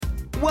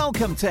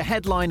Welcome to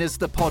Headliners,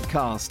 the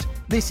podcast.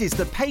 This is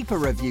the paper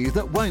review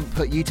that won't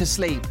put you to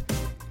sleep.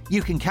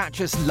 You can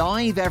catch us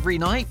live every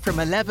night from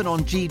 11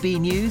 on GB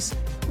News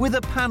with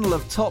a panel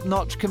of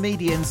top-notch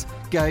comedians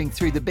going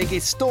through the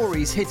biggest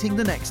stories hitting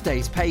the next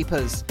day's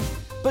papers.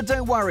 But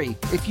don't worry,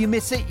 if you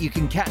miss it, you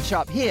can catch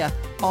up here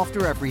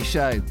after every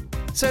show.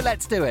 So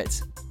let's do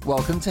it.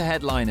 Welcome to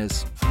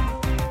Headliners.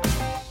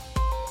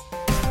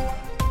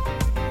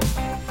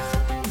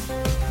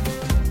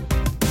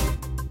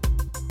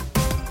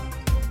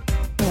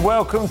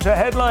 Welcome to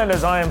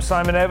Headliners. I am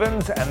Simon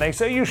Evans, and they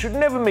say you should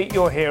never meet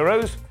your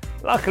heroes.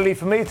 Luckily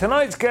for me,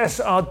 tonight's guests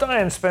are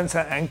Diane Spencer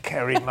and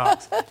Kerry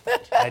Marks.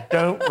 I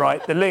don't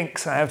write the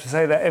links. I have to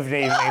say that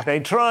every evening. They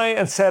try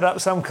and set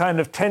up some kind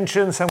of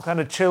tension, some kind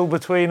of chill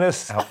between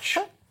us. Ouch.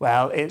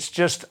 Well, it's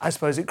just, I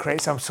suppose it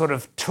creates some sort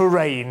of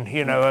terrain,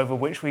 over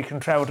which we can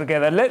travel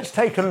together. Let's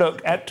take a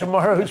look at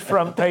tomorrow's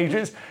front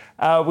pages.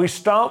 We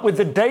start with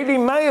the Daily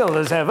Mail,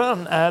 as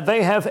ever.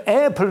 They have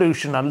air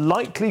pollution, a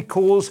likely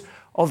cause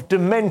of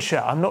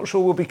dementia. I'm not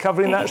sure we'll be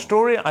covering that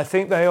story. I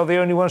think they are the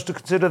only ones to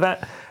consider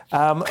that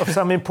of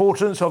some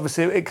importance.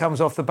 Obviously, it comes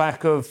off the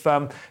back of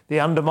the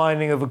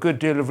undermining of a good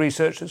deal of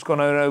research that's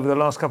gone on over the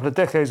last couple of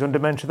decades on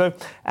dementia, though.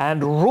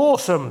 And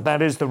Rawsome,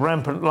 that is the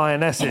rampant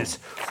lionesses.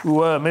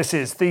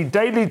 Misses. The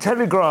Daily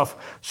Telegraph,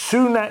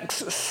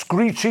 Sunak's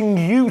screeching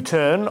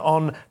U-turn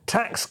on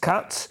tax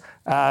cuts.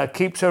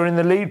 Keeps her in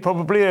the lead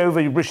probably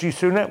over Rishi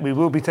Sunak. We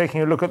will be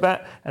taking a look at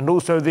that. And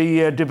also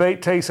the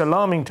debate takes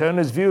alarming turn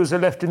as viewers are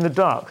left in the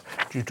dark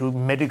due to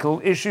medical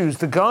issues.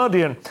 The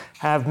Guardian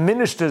have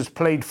ministers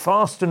played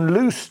fast and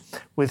loose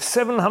with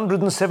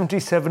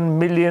 £777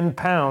 million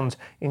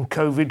in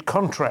COVID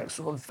contracts.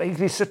 A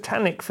vaguely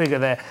satanic figure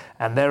there.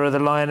 And there are the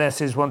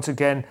lionesses once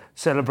again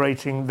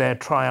celebrating their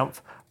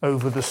triumph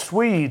over the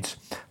Swedes.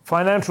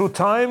 Financial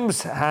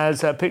Times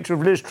has a picture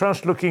of Liz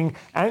Truss looking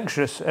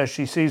anxious as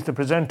she sees the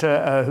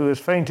presenter who has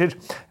fainted.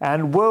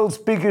 And world's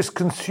biggest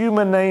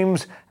consumer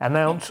names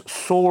announce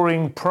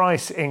soaring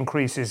price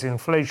increases.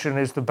 Inflation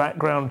is the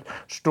background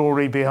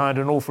story behind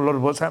an awful lot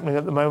of what's happening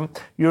at the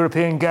moment.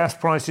 European gas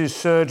prices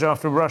surge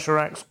after Russia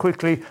acts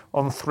quickly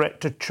on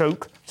threat to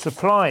choke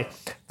supply.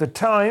 The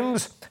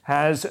Times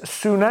has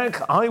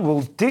Sunak, I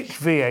will ditch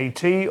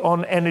VAT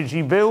on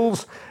energy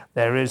bills.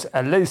 There is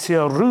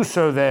Alessia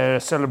Russo there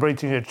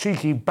celebrating a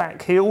cheeky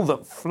back heel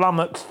that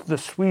flummoxed the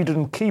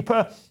Sweden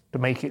keeper to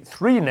make it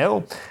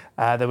 3-0.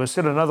 There was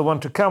still another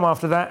one to come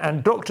after that,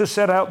 and doctors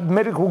set out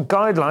medical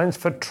guidelines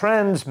for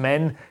trans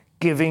men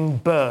giving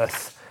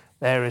birth.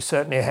 There is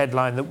certainly a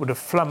headline that would have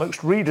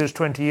flummoxed readers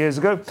 20 years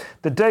ago.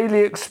 The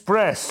Daily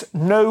Express,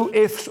 no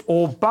ifs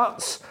or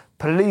buts.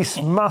 Police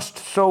must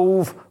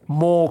solve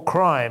more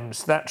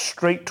crimes. That's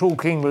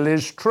straight-talking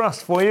Liz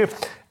Truss for you.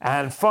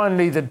 And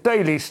finally, the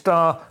Daily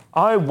Star,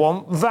 I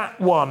want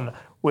that one,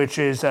 which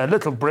is a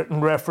Little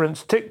Britain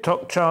reference.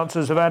 TikTok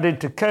chancers have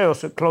added to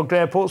chaos at clogged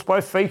airports by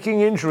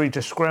faking injury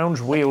to scrounge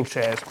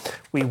wheelchairs.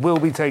 We will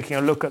be taking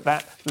a look at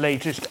that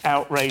latest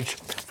outrage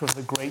from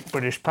the great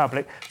British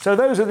public. So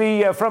those are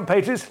the front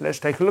pages. Let's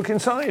take a look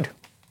inside.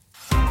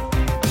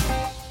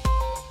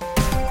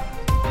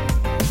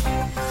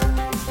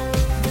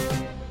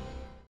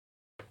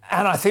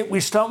 And I think we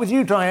start with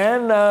you,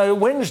 Diane.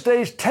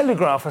 Wednesday's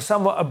Telegraph, a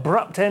somewhat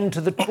abrupt end to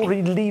the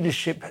Tory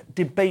leadership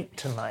debate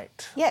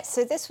tonight. Yes,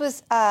 so this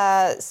was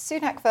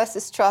Sunak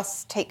versus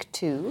Truss, take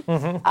two.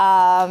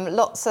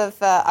 Lots of,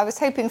 I was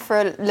hoping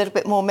for a little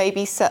bit more,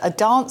 maybe a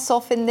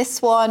dance-off in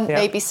this one,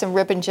 maybe some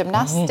ribbon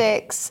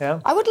gymnastics. Yeah.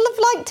 I would have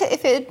liked it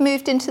if it had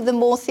moved into the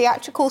more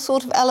theatrical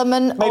sort of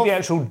element. Maybe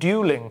actual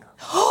duelling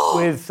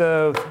with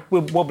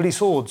wobbly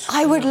swords.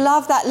 I would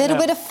love that. Little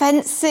bit of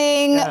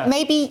fencing. Yeah.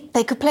 Maybe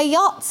they could play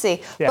Yahtzee.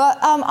 Yeah. But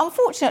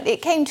unfortunately,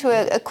 it came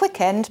to a quick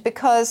end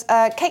because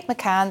Kate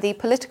McCann, the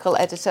political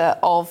editor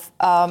of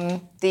Talk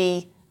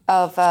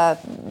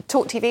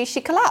TV,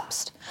 she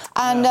collapsed.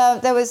 And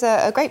there was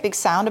a great big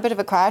sound, a bit of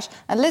a crash,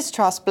 and Liz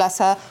Truss, bless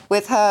her,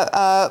 with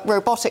her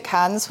robotic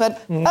hands, went,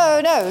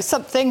 oh no,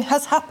 something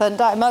has happened,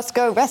 I must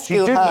go rescue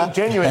her. She did look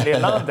genuinely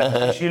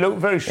alarmed. She looked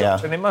very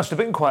shocked, and it must have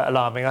been quite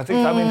alarming. I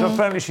think, I mean,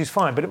 apparently she's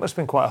fine, but it must have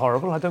been quite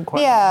horrible. I don't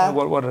quite know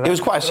what it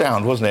was quite a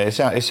sound, wasn't it?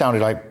 It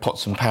sounded like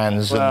pots and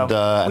pans.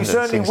 And we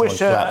certainly wish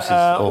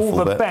her all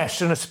the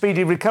best and a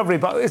speedy recovery,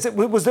 but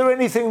was there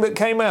anything that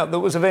came out that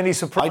was of any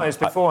surprise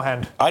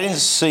beforehand? I didn't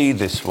see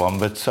this one,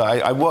 but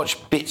I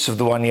watched bits of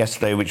the one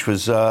yesterday, which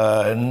was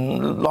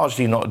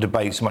largely not a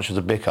debate so much as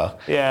a bicker.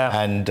 Yeah.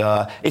 And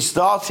it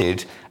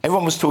started,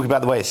 everyone was talking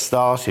about the way it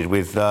started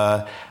with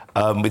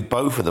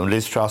both of them,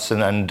 Liz Truss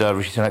and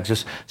Rishi Sunak,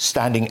 just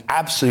standing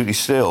absolutely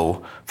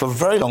still for a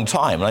very long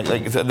time.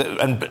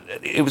 And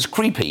it was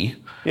creepy.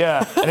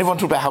 Yeah. And everyone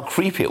talked about how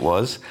creepy it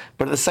was,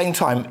 but at the same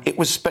time, it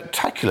was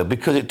spectacular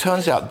because it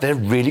turns out they're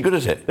really good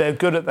at it. They're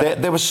good at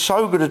that. They were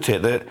so good at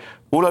it that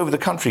all over the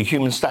country,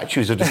 human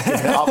statues are just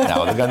giving it up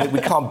now. They're going, we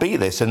can't beat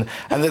this. And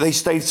they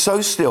stayed so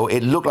still,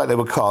 it looked like they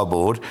were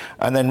cardboard.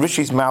 And then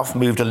Rishi's mouth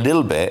moved a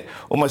little bit,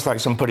 almost like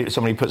somebody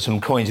put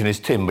some coins in his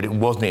tin, but it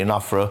wasn't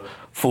enough for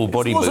full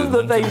body It wasn't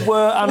movement. that they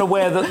were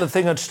unaware that the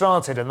thing had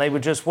started and they were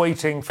just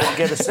waiting to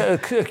get a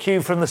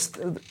cue from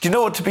the... Do you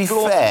know what, to be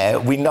fair,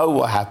 we know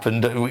what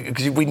happened,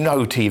 because we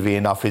know TV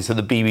enough, is that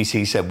the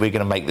BBC said, we're going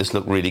to make this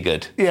look really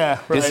good. Yeah,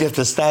 right. Just you have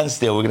to stand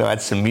still, we're going to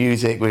add some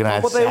music, we're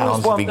going to add sounds,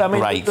 it'll be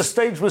great. The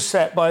stage was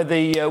set by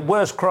the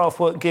worst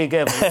craftwork gig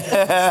ever.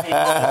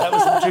 That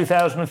was in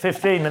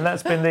 2015, and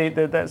that's been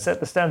that set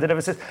the standard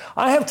ever since.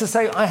 I have to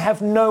say, I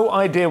have no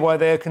idea why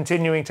they are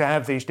continuing to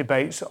have these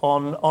debates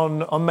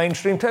on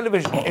mainstream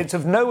television. It's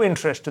of no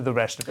interest to the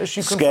rest of us.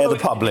 You can scare follow the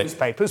it in public.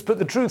 newspapers, but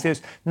the truth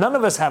is, none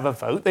of us have a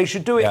vote. They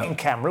should do it in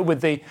camera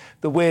with the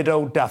weird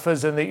old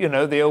duffers and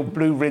the old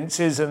blue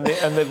rinses and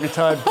the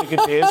retired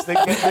brigadiers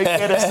that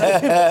get us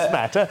in this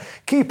matter.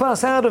 Keep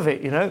us out of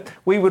it,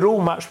 We would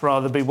all much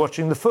rather be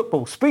watching the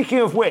football. Speaking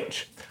of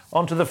which,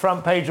 onto the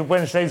front page of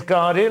Wednesday's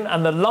Guardian,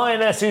 and the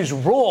Lionesses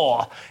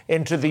roar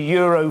into the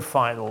Euro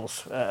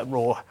finals.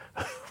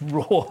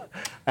 Roar,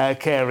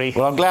 Carey.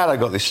 Well, I'm glad I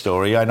got this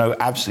story. I know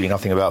absolutely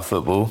nothing about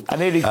football.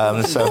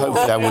 So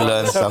hopefully I will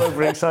learn stuff.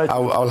 Overexcited.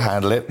 I'll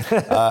handle it.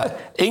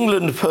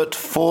 England put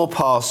 4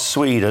 past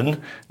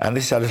Sweden, and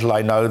this is how little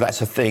I know.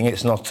 That's a thing.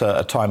 It's not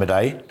a time of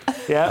day.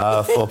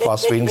 Yeah. 4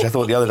 past Sweden. I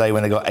thought the other day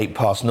when they got 8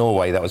 past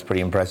Norway, that was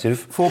pretty impressive.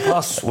 4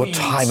 past Swedes.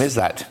 What time is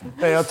that?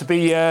 They are to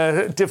be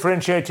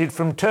differentiated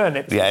from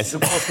turnips. Yes.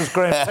 Of course, was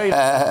Graham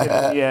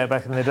Taylor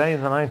back in the day,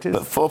 in the 90s.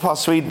 But 4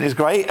 past Sweden is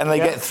great, and they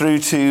get through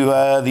to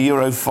the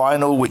Euro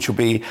final, which will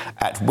be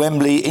at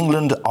Wembley.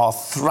 England are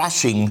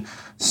thrashing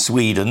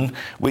Sweden,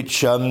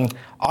 which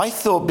I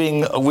thought,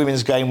 being a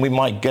women's game, we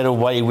might get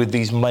away with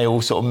these male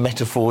sort of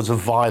metaphors of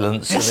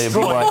violence. Yes, and they'd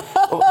be like,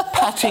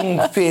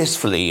 patting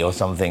fiercely or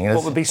something.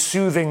 What would be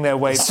soothing their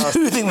way past?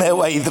 Soothing their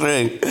way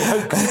through.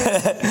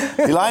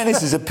 The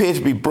Lionesses appear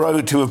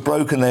to have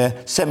broken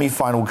their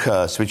semi-final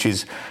curse, which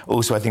is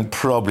also, I think,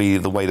 probably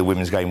the way the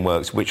women's game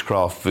works.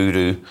 Witchcraft,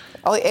 voodoo.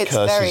 Oh, it's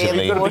very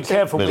important. You've got to be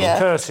careful with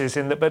curses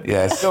in that, but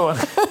yes. Go on.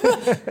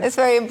 It's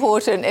very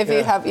important if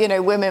you have,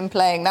 women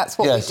playing. That's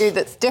what we do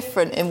that's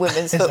different in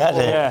women's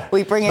football. Yeah.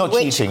 We bring in Not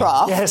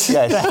witchcraft. Yes.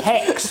 The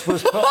hex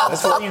was part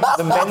of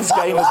the men's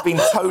game has been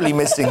totally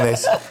missing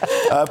this.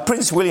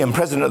 Prince William,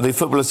 president of the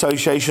Football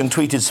Association,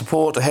 tweeted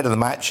support ahead of the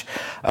match.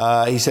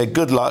 He said,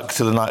 "Good luck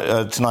to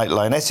the tonight,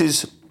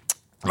 Lionesses.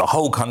 The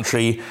whole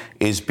country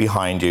is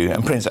behind you."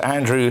 And Prince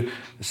Andrew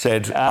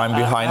said, "I'm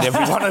behind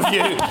every one of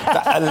you."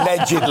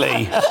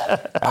 Allegedly.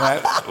 And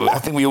I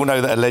think we all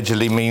know that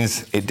allegedly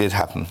means it did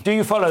happen. Do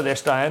you follow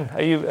this, Diane?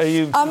 Are you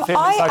feeling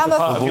like a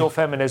part of your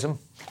feminism?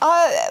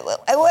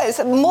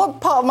 It's more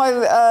part of my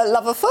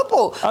love of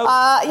football.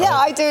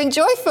 I do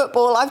enjoy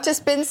football. I've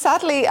just been,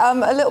 sadly,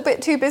 a little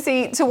bit too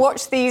busy to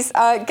watch these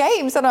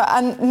games,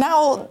 and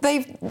now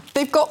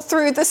they've got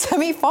through the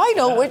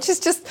semi-final, which is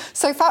just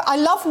so fun. I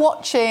love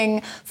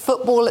watching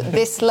football at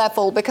this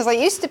level because I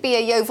used to be a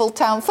Yeovil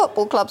Town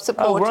Football Club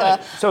supporter. Oh, right.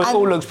 So it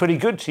all looks pretty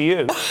good to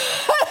you.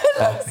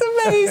 That's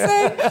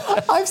amazing.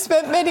 I've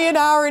spent many an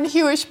hour in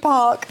Hewish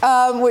Park,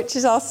 which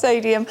is our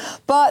stadium.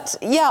 But,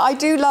 yeah, I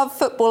do love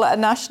football at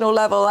a national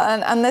level,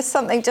 and there's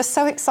something just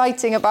so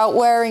exciting about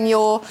wearing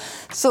your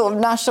sort of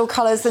national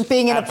colours and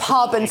being in a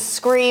pub and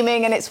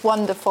screaming, and it's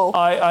wonderful.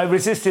 I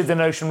resisted the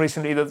notion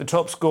recently that the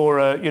top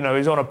scorer,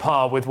 is on a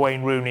par with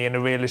Wayne Rooney in a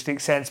realistic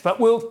sense, but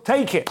we'll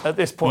take it at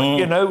this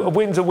point. A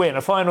win's a win,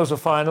 a final's a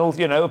final.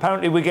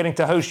 Apparently we're getting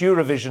to host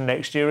Eurovision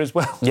next year as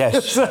well.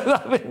 Yes.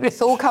 So,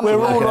 it's all coming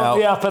We're all out. on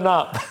the up and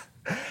up.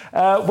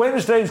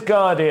 Wednesday's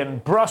Guardian,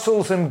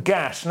 Brussels and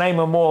gas. Name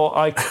a more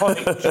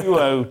iconic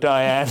duo,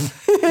 Diane.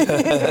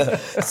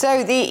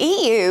 So the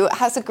EU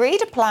has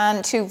agreed a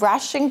plan to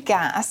ration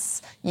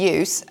gas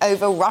use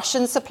over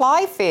Russian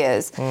supply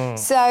fears.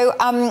 So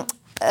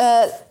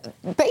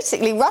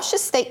basically,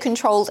 Russia's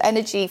state-controlled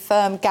energy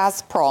firm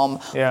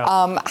Gazprom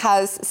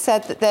has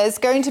said that there's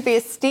going to be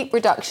a steep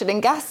reduction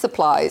in gas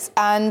supplies.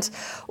 And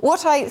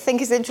what I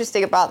think is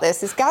interesting about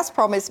this is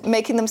Gazprom is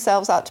making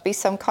themselves out to be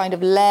some kind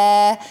of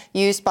lair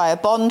used by a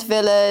Bond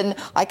villain.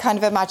 I kind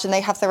of imagine they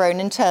have their own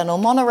internal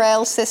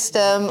monorail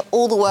system.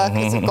 All the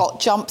workers have got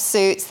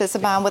jumpsuits. There's a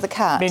man with a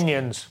cat.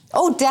 Minions.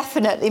 Oh,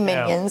 definitely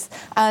Minions.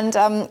 And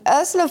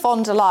Ursula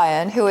von der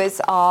Leyen, who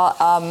is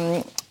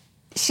our...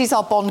 she's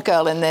our Bond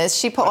girl in this.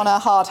 She put on her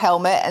hard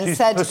helmet and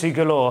said... Pussy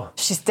galore.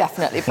 She's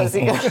definitely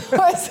pussy galore.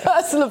 It's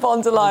Ursula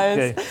von der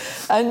Leyen. Okay.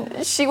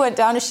 And she went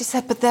down and she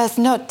said, but there's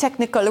no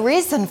technical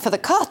reason for the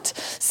cut.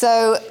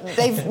 So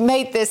they've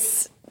made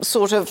this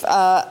sort of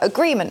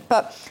agreement.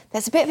 But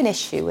there's a bit of an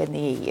issue in the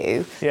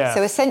EU. Yeah.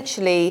 So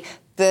essentially,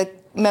 the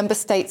member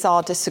states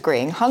are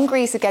disagreeing.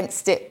 Hungary's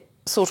against it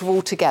sort of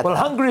altogether. Well,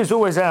 Hungary is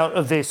always out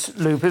of this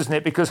loop, isn't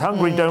it? Because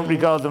Hungary don't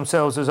regard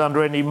themselves as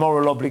under any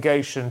moral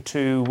obligation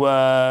to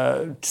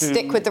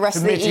stick with the rest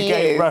of the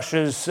mitigate EU.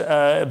 Russia's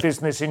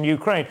business in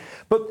Ukraine.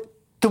 But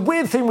the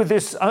weird thing with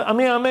this, I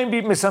mean, I may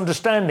be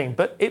misunderstanding,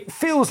 but it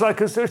feels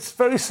like it's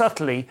very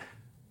subtly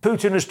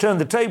Putin has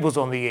turned the tables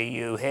on the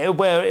EU here,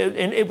 where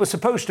we were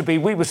supposed to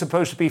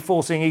be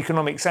forcing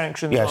economic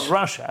sanctions on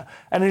Russia,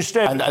 and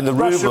instead and the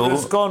Russia ruble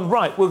has gone,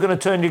 right, we're going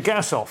to turn your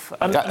gas off.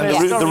 And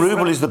the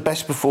ruble is the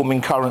best performing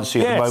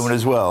currency at the moment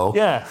as well.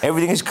 Yeah.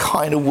 Everything is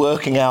kind of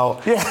working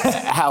out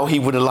how he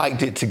would have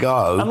liked it to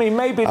go. I mean,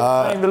 maybe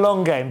they're playing the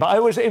long game,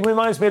 but it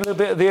reminds me a little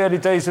bit of the early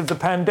days of the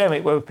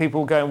pandemic, where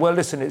people were going, well,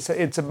 listen, it's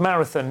a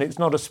marathon, it's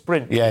not a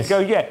sprint. Yes.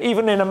 You go,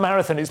 even in a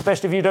marathon, it's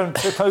best if you don't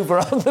trip over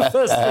on the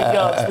first 3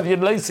 yards with your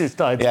laces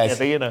tied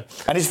together, you know.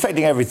 And it's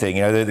affecting everything.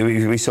 You know,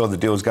 we saw the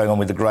deals going on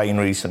with the grain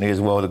recently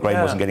as well. The grain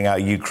wasn't getting out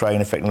of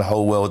Ukraine, affecting the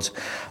whole world's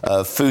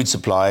food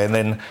supply. And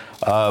then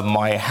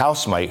my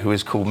housemate, who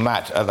is called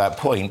Matt at that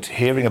point,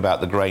 hearing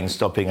about the grain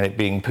stopping and it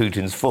being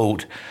Putin's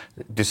fault,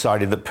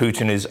 decided that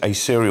Putin is a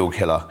serial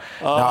killer.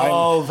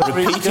 Now, I'm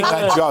repeating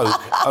that joke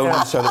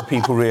only so that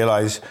people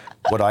realise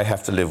what I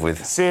have to live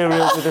with.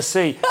 Cereal with a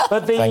C.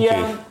 But Thank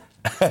you.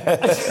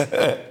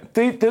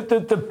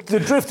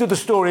 The drift of the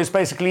story is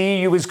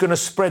basically EU is going to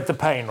spread the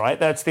pain, right?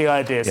 That's the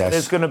idea. So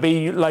there's going to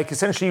be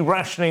essentially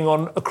rationing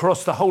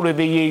across the whole of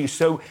the EU.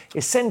 So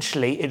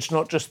essentially, it's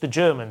not just the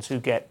Germans who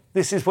get.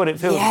 This is what it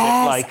feels a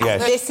bit like.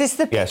 This is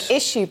the big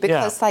issue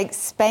because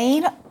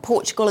Spain,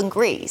 Portugal and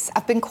Greece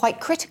have been quite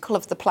critical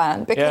of the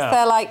plan because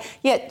they're like,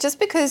 just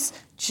because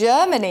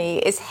Germany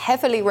is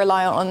heavily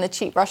reliant on the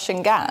cheap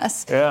Russian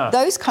gas,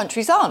 those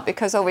countries aren't,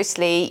 because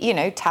obviously,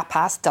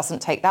 tapas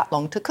doesn't take that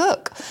long to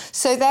cook.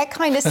 So they're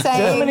kind of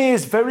saying... Germany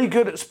is very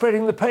good at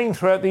spreading the pain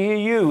throughout the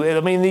EU.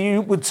 I mean,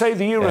 you would say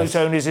the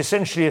Eurozone is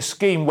essentially a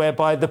scheme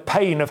whereby the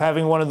pain of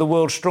having one of the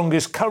world's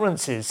strongest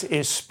currencies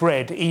is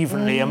spread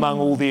evenly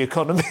among all the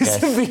economies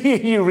of the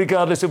EU,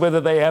 regardless of whether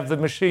they have the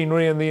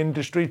machinery and the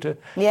industry to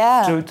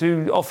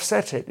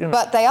offset it.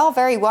 But they are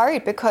very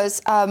worried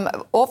because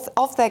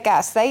of their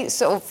gas, they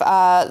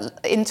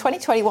in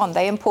 2021,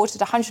 they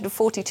imported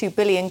 142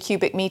 billion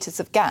cubic metres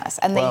of gas,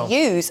 and they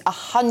use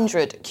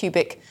 100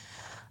 cubic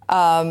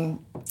billion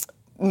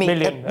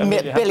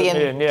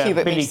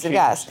cubic metres of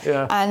gas.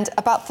 And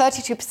about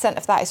 32%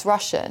 of that is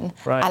Russian,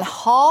 and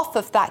half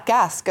of that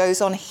gas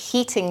goes on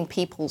heating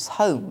people's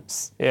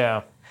homes.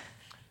 Yeah.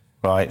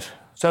 Right.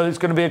 So it's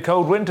going to be a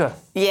cold winter.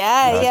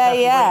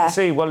 Yeah.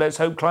 See, well, let's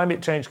hope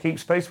climate change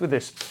keeps pace with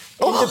this.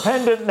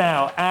 Independent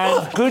now,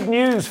 and good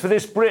news for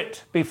this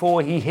Brit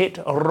before he hit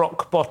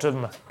rock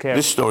bottom.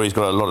 This story's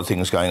got a lot of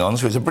things going on.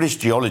 So it's a British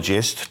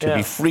geologist to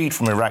be freed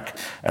from an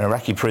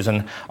Iraqi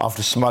prison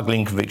after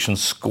smuggling conviction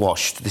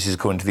squashed. This is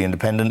according to The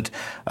Independent.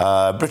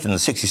 Britain,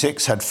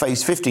 66, had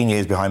faced 15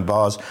 years behind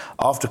bars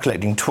after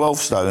collecting 12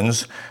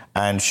 stones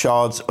and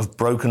shards of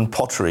broken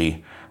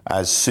pottery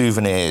as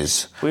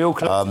souvenirs. We all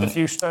collected a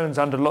few stones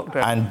under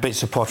lockdown. And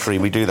bits of pottery,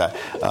 we do that.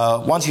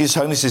 Once he's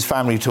home, this is his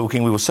family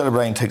talking, we will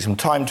celebrate and take some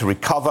time to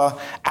recover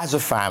as a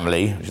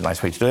family, which is a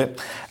nice way to do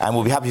it, and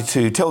we'll be happy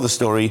to tell the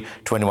story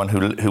to anyone who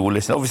will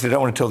listen. Obviously, they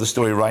don't want to tell the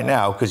story right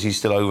now because he's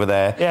still over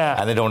there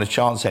and they don't want to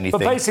chance anything.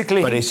 But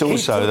basically, it's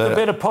also he took a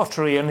bit of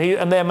pottery and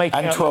they're making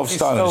and 12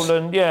 stones.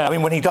 Stolen, I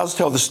mean, when he does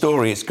tell the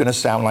story, it's going to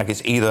sound like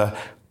it's either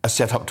a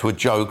set-up to a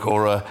joke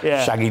or a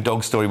shaggy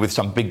dog story with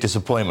some big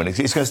disappointment.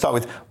 It's going to start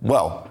with,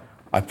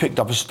 I picked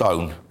up a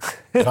stone,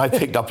 and I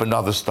picked up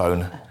another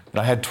stone, and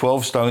I had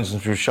 12 stones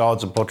and some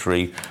shards of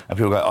pottery, and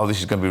people go, this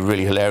is going to be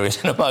really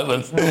hilarious in a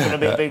moment. It's not going to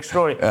be a big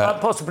story.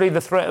 Possibly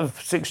the threat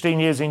of 16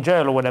 years in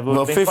jail or whatever.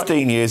 Well,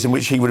 15 years in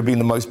which he would have been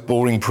the most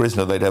boring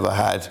prisoner they'd ever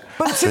had.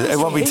 But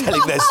everyone would be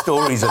telling their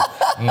stories of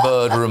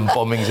murder and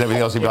bombings and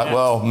everything else. He'd be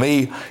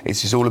like,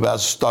 it's just all about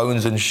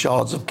stones and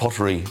shards of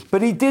pottery.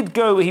 But he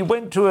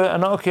went to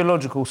an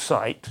archaeological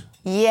site.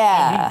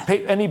 Yeah.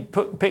 And he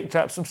picked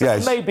up some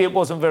stuff. Maybe it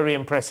wasn't very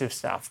impressive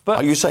stuff. But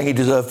are you saying he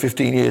deserved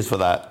 15 years for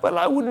that? Well,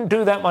 I wouldn't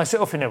do that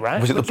myself in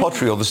Iraq. Was it the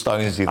pottery or the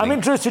stones, do you think? I'm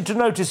interested to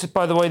notice,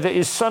 by the way, that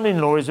his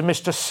son-in-law is a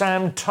Mr.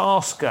 Sam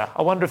Tasker.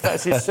 I wonder if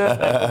that's his surname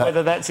or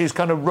whether that's his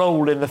kind of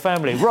role in the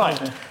family.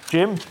 Right,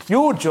 Jim,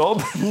 your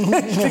job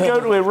is to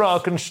go to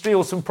Iraq and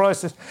steal some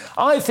priceless...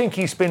 I think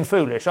he's been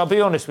foolish, I'll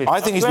be honest with you.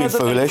 I think he's been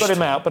foolish. Got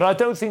him out, but I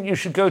don't think you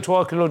should go to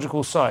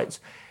archaeological sites.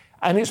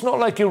 And it's not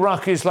like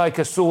Iraq is like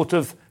a sort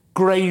of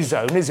grey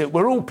zone, is it?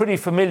 We're all pretty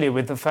familiar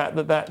with the fact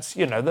that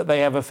that they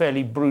have a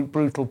fairly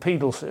brutal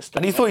penal system.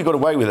 And he thought he got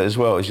away with it as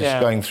well. He's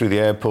just going through the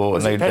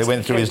airport and they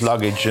went through his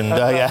luggage and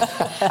I've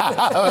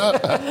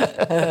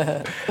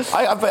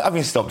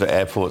been stopped at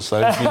airports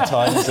though a few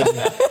times. And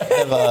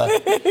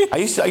I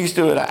used to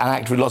do an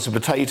act with lots of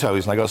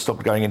potatoes, and I got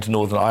stopped going into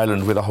Northern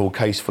Ireland with a whole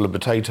case full of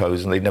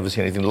potatoes, and they'd never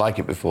seen anything like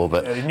it before.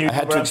 But I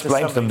had to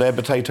explain to them their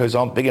potatoes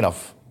aren't big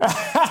enough.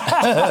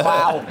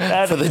 Wow,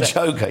 for the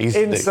joke I used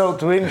to do. Insult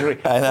to injury.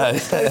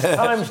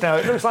 Times now.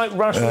 It looks like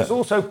Russia is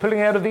also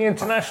pulling out of the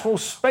International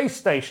Space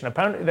Station.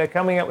 Apparently, they're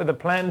coming up with a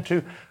plan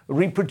to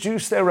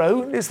reproduce their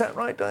own. Is that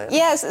right, Diane?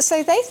 Yes,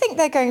 so they think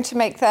they're going to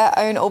make their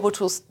own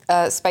orbital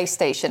space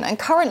station. And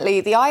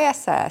currently, the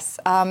ISS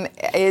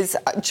is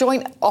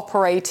joint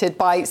operated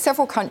by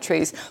several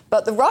countries,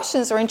 but the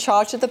Russians are in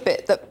charge of the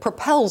bit that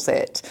propels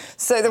it.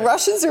 So the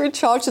Russians are in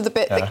charge of the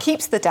bit that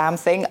keeps the damn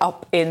thing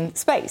up in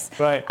space.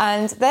 Right.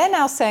 And they're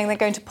now saying they're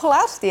going to pull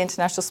out of the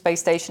International Space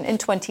Station in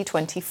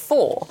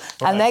 2024,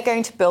 and they're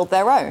going to build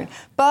their own.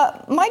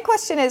 But my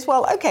question is,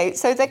 well, OK,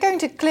 so they're going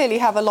to clearly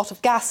have a lot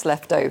of gas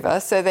left over,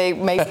 so they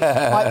maybe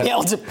might be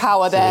able to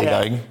power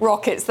their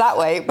rockets that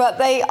way, but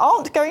they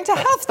aren't going to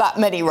have that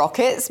many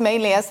rockets,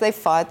 mainly as they've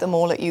fired them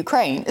all at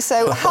Ukraine.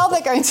 So how are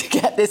they going to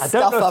get this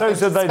stuff up into space? I don't know if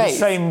those are the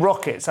same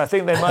rockets. I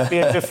think they might be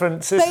a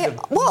different system.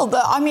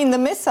 The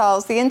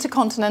missiles, the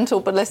intercontinental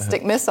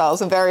ballistic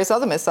missiles and various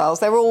other missiles,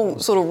 they're all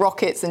sort of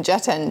rockets and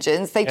jet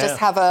engines. They just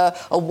have a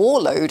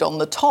warload on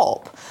the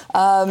top.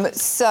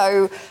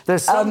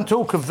 There's some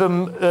talk of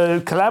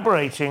them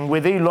collaborating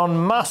with Elon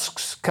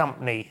Musk's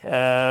company,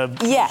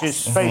 which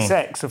is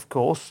SpaceX, of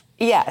course.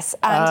 Yes,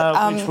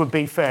 and which would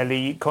be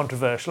fairly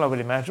controversial, I would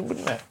imagine,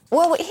 wouldn't it?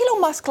 Well,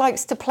 Elon Musk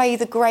likes to play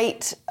the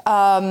great.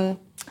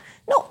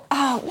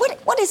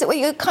 What is it? Where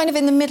you're kind of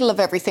in the middle of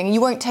everything.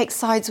 You won't take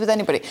sides with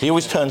anybody. He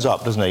always turns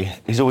up, doesn't he?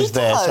 He's always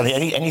there.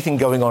 Suddenly, anything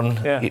going on,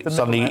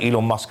 suddenly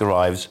Elon Musk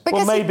arrives.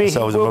 Well, maybe he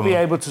will be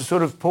able to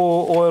sort of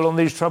pour oil on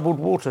these troubled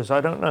waters. I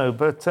don't know,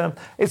 but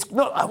it's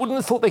not. I wouldn't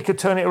have thought they could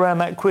turn it around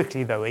that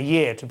quickly, though. A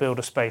year to build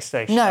a space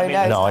station. No,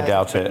 I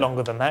doubt it.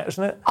 Longer than that,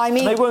 isn't it? I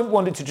mean, they won't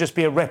want it to just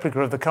be a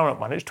replica of the current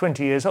one. It's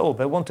 20 years old.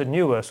 They want a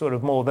newer sort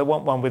of more. They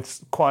want one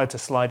with quieter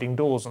sliding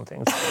doors and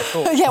things.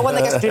 When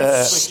they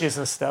get switches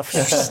and stuff.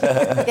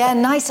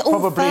 Nice.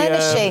 All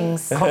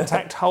furnishings.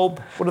 Contact hob.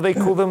 What do they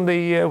call them?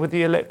 With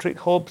the electric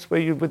hobs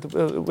where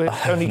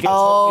Tony gets.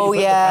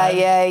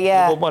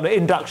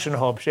 Induction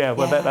hobs. Yeah.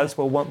 Well, that's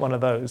one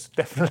of those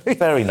definitely.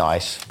 Very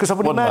nice. Because I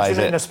would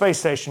imagine in a space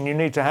station you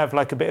need to have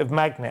like a bit of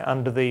magnet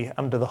under the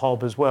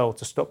hob as well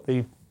to stop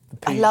the.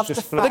 I love the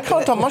fact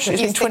they can't much.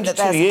 It's been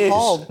 22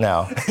 years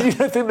now. You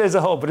don't think there's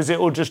a hob, but is it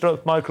all just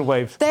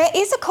microwaves? There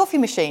is a coffee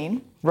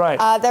machine. Right.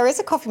 There is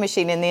a coffee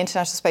machine in the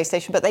International Space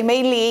Station, but they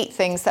mainly eat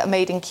things that are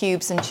made in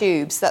cubes and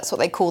tubes. That's what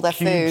they call their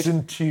food. Cubes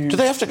and tubes. Do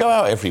they have to go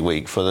out every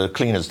week for the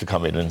cleaners to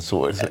come in and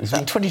sort it? It's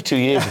been 22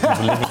 years of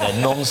people living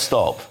there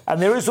non-stop.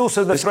 And there is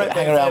also the threat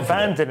that if they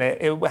abandon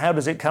it, how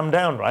does it come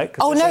down, right?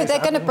 Oh, no, they're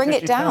going to bring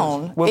it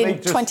down in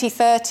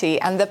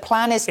 2030, and the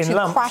plan is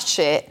to crash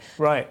it.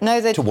 Right. No,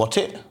 to what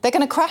it? They're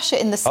going to crash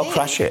it in the sea. Oh,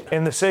 crash it.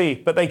 In the sea.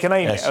 But they can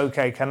aim it,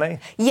 OK, can they?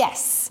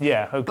 Yes.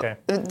 Yeah, OK.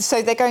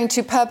 So they're going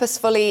to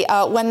purposefully,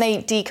 when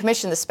they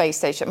decommission the space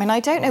station, I mean, I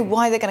don't know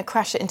why they're going to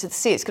crash it into the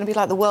sea. It's going to be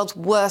like the world's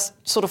worst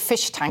sort of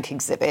fish tank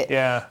exhibit.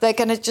 Yeah. They're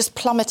going to just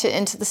plummet it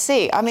into the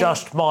sea. I mean,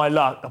 just my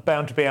luck. I'm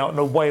bound to be out on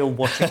a whale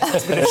watching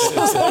expedition.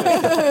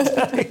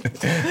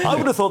 I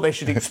would have thought they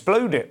should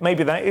explode it.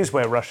 Maybe that is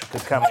where Russia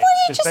could come in.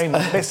 Just aim a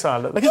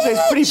missile at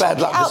it's pretty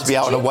bad luck just to be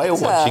out on a whale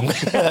watching.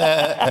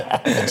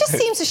 It just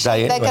seems a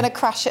shame they're going to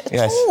crash it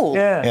at all.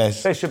 Yeah.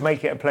 Yes. They should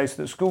make it a place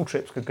that school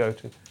trips could go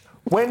to.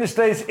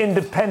 Wednesday's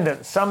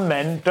Independent. Some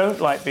men don't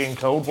like being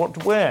told what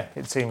to wear,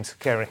 it seems,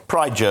 Kerry.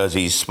 Pride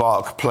jerseys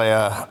spark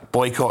player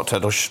boycott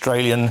at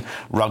Australian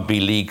Rugby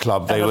League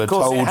club. They were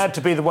told... Of course, it had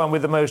to be the one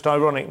with the most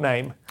ironic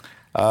name.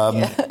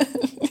 What's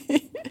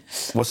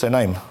their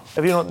name?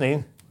 Have you not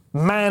seen?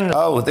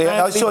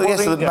 I saw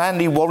the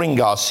Manly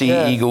Warringah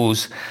Sea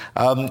Eagles.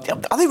 Are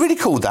they really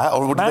called that,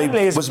 or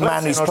was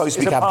Manly supposed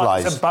to be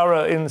capitalised? It's a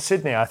borough in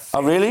Sydney, I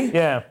think. Oh, really?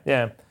 Yeah.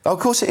 Oh, of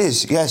course it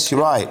is. Yes,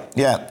 you're right.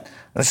 Yeah.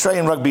 An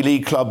Australian Rugby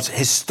League club's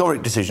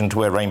historic decision to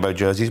wear rainbow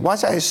jerseys. Why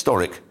is that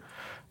historic?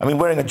 I mean,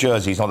 wearing a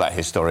jersey is not that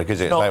historic,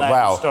 is it? Not like, that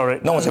wow,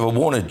 historic, no one's ever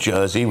worn a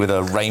jersey with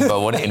a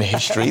rainbow on it in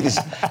history. This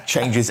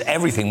changes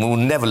everything. We'll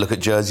never look at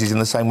jerseys in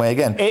the same way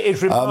again. It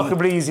is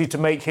remarkably easy to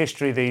make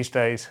history these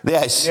days.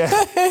 Yes. Yeah.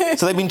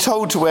 So they've been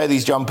told to wear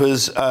these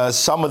jumpers.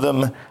 Some of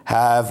them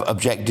have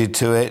objected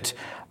to it.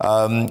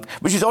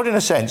 Which is odd in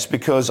a sense,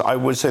 because I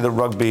would say that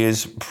rugby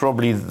is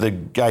probably the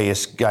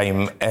gayest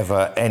game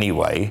ever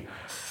anyway.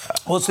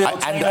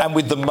 And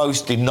with the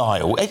most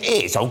denial. It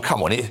is. Oh,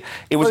 come on.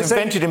 It was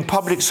invented in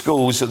public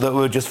schools that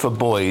were just for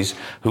boys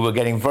who were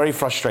getting very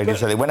frustrated.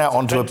 So they went out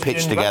onto a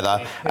pitch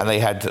together and they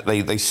had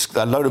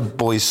a load of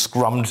boys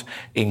scrummed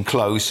in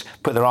close,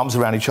 put their arms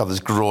around each other's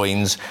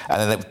groins,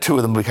 and then two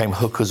of them became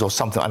hookers or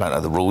something. I don't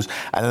know the rules.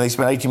 And then they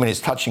spent 80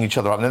 minutes touching each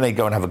other up, and then they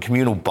go and have a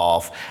communal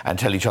bath and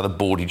tell each other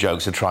baudy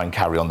jokes to try and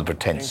carry on the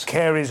pretense. And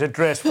Carey's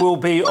address will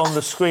be on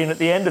the screen at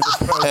the end of this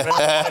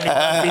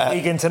programme.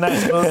 League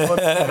International.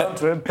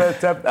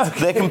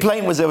 Their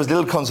complaint was there was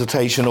little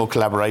consultation or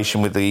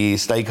collaboration with the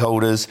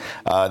stakeholders.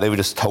 They were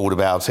just told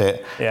about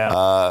it.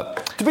 Yeah.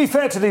 To be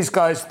fair to these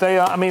guys, they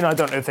are, I mean, I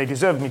don't know if they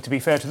deserve me to be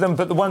fair to them,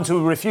 but the ones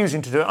who are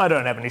refusing to do it, I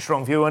don't have any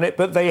strong view on it,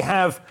 but they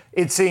have,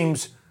 it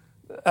seems,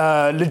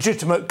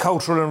 legitimate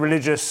cultural and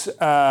religious.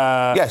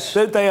 Yes.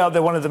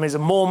 They're one of them is a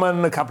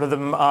Mormon. A couple of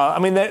them are. I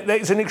mean,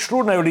 it's an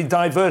extraordinarily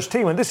diverse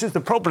team, and this is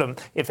the problem.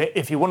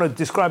 If you want to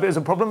describe it as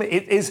a problem,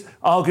 it is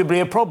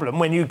arguably a problem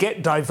when you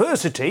get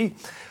diversity.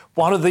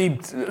 One of the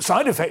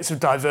side effects of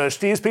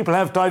diversity is people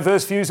have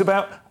diverse views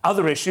about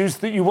other issues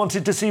that you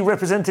wanted to see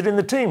represented in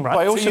the team, right?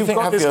 But I also you've think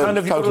got this kind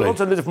of you've got totally. lots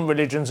of different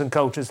religions and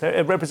cultures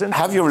there represented.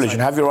 Have your religion,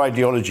 have your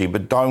ideology,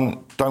 but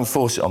don't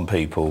force it on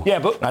people. Yeah,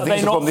 but And I are think they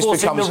it's a not problem. This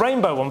forcing becomes- the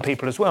rainbow on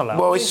people as well?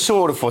 Well, it's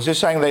sort of forced. They're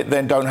saying they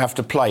then don't have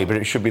to play, but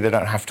it should be they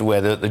don't have to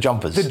wear the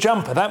jumpers. The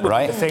jumper, that would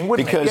right? be the thing,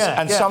 wouldn't because, it?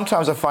 Yeah,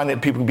 sometimes I find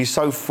that people can be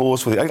so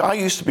forced with it. I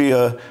used to be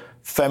a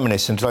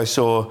feminist until I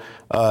saw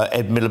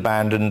Ed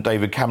Miliband and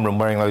David Cameron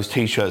wearing those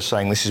T-shirts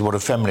saying this is what a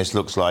feminist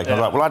looks like. Yeah. I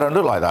was like, well, I don't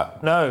look like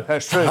that. No,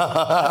 that's true.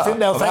 I think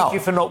they'll thank out. you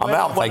for not wearing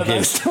I'm out, one thank of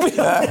those, to be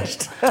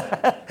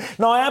honest.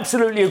 No, I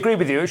absolutely agree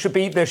with you.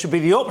 There should be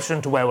the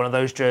option to wear one of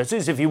those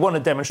jerseys if you want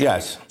to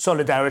demonstrate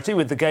solidarity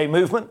with the gay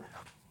movement.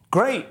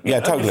 Great.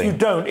 Yeah, totally. If you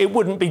don't, it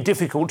wouldn't be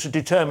difficult to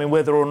determine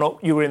whether or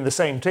not you were in the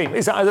same team.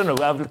 I don't know,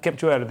 I've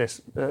kept you out of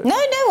this. No,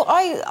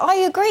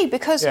 I agree,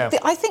 because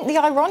I think the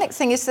ironic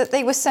thing is that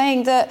they were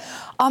saying that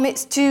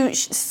it's to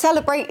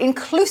celebrate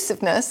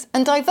inclusiveness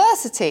and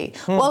diversity.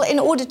 Well, in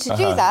order to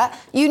do that,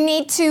 you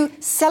need to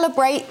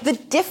celebrate the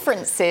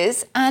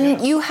differences, and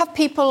you have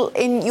people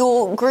in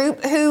your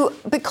group who,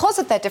 because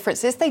of their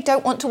differences, they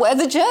don't want to wear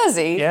the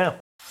jersey. Yeah.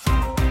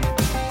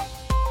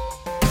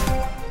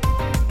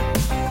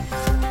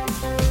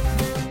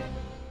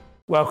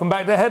 Welcome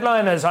back to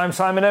Headliners. I'm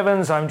Simon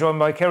Evans. I'm joined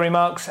by Kerry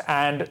Marks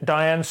and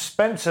Diane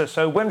Spencer.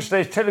 So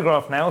Wednesday's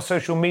Telegraph now.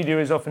 Social media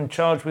is often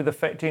charged with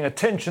affecting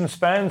attention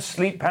spans,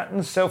 sleep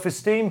patterns,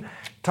 self-esteem.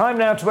 Time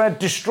now to add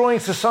destroying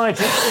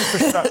society's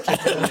infrastructure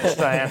to this,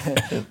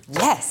 Diane.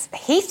 Yes.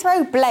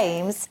 Heathrow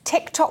blames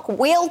TikTok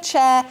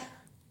wheelchair,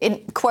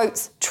 in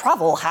quotes,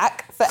 travel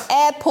hack for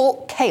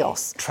airport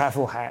chaos.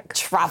 Travel hack.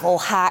 Travel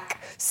hack.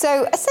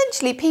 So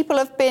essentially, people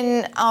have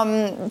been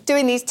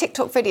doing these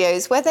TikTok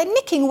videos where they're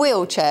nicking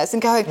wheelchairs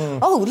and going,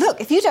 oh,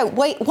 look, if you don't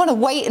want to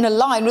wait in a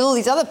line with all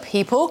these other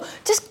people,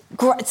 just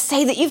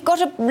say that you've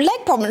got a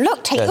leg problem.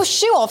 Look, take your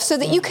shoe off so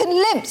that you can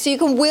limp, so you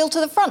can wheel to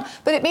the front.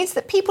 But it means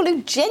that people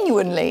who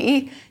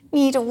genuinely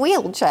need a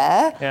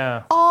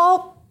wheelchair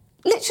are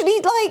literally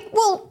like,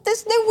 well,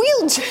 there's no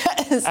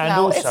wheelchairs and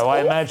now. also,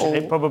 I imagine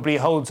it probably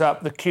holds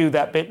up the queue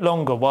that bit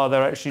longer while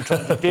they're actually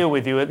trying to deal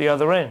with you at the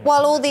other end.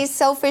 While all these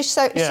selfish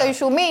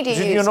social media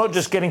users... You're not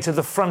just getting to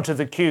the front of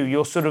the queue,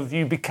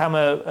 you become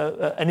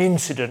an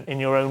incident in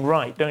your own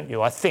right, don't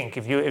you? I think,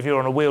 if you're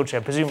on a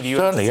wheelchair, presumably you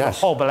have to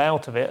hobble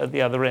out of it at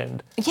the other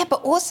end. Yeah,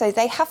 but also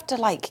they have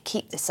to,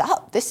 keep this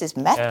up. This is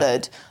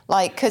method.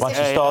 Once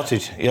you've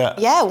started,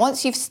 Yeah,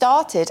 once you've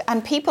started,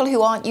 and people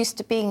who aren't used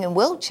to being in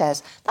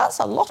wheelchairs, that's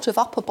a lot of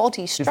upper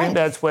body strength. Do you think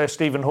that's where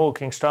Stephen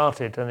Hawking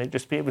started, and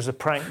it was a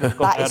prank that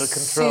got out of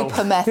control?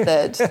 Super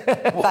method.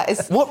 That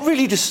is. What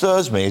really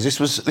disturbs me is this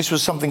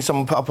was something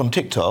someone put up on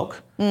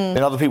TikTok, and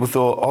other people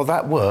thought, oh,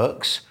 that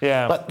works.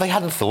 Yeah. But they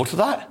hadn't thought of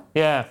that.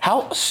 Yeah.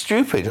 How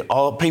stupid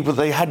are people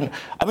they hadn't...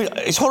 I mean,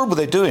 it's horrible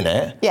they're doing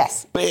it.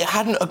 Yes. But it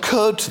hadn't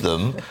occurred to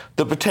them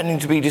that pretending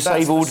to be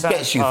disabled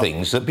gets you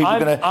things, that people are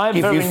going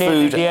to give you food, I'm very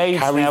nearly the age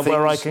carry now things.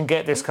 where I can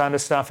get this kind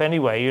of stuff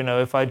anyway,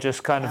 if I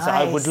just kind of say,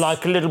 I would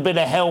like a little bit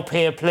of help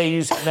here,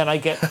 please, and then I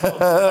get put on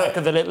the back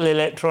of the little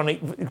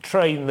electronic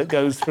train that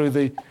goes through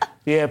the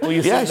airport.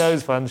 You've seen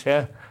those ones,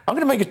 yeah? I'm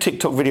going to make a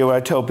TikTok video where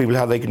I tell people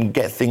how they can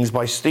get things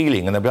by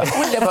stealing, and they'll be like,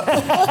 oh,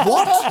 never...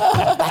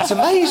 What? That's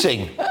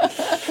amazing.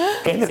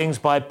 Get things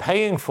by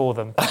paying for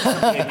them.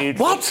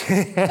 What?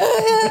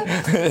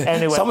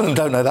 Anyway, some of them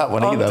don't know that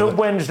one either. On to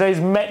Wednesday's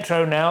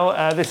Metro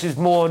now. This is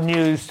more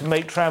news to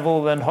make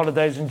travel than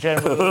holidays in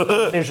general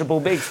a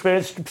miserable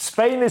experience.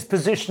 Spain is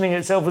positioning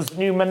itself as the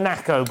new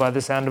Monaco, by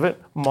the sound of it.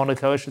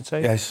 Monaco, I should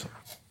say. Yes.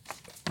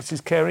 This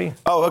is Kerry.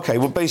 Oh, OK.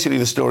 Well, basically,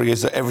 the story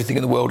is that everything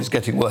in the world is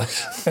getting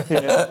worse.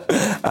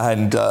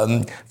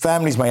 And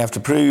families may have to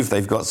prove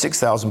they've got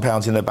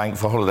 £6,000 in their bank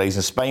for holidays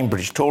in Spain.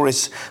 British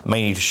tourists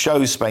may need to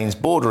show Spain's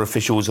border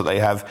officials that they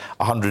have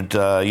 €100,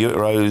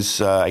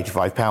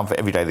 £85 for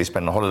every day they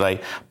spend on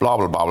holiday. Blah,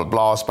 blah, blah, blah,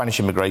 blah. Spanish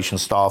immigration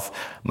staff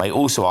may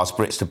also ask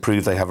Brits to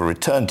prove they have a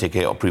return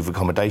ticket or proof of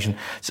accommodation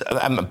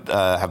and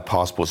have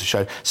passports to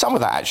show. Some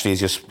of that actually is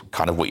just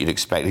kind of what you'd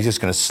expect. It's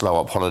just going to slow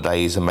up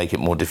holidays and make it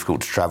more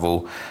difficult to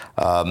travel.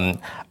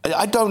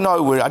 I don't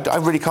know. I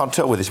really can't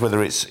tell with this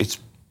whether it's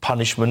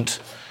punishment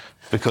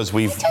because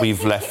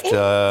we've left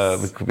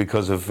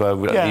because of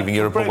leaving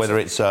Europe, or whether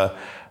it's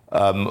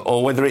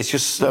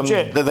just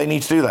that they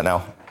need to do that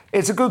now.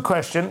 It's a good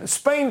question.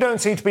 Spain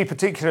don't seem to be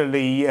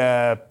particularly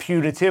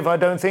punitive, I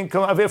don't think.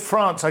 I mean,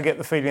 France, I get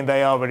the feeling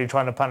they are really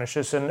trying to punish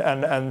us. And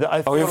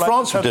I feel if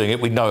France were doing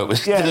it, we'd know it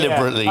was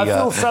deliberately I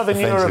feel Southern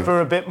offensive. Europe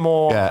are a bit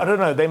more... I don't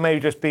know, they may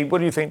just be... What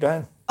do you think,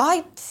 Diane?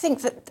 I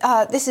think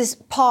that this is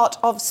part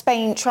of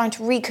Spain trying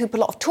to recoup a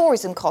lot of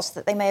tourism costs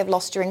that they may have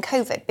lost during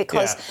COVID,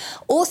 because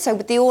also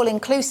with the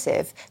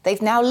all-inclusive,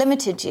 they've now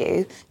limited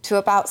you to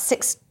about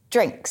 6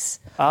 drinks.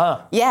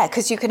 Yeah,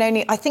 because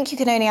I think you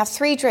can only have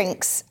 3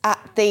 drinks at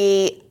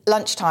the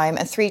lunchtime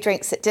and 3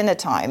 drinks at dinner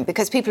time,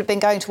 because people have been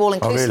going to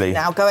all-inclusive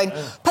now going,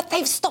 but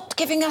they've stopped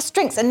giving us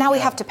drinks and now we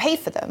have to pay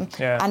for them.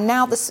 Yeah. And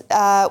now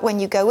when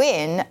you go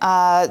in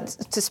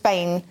to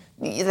Spain,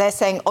 they're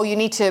saying, you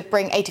need to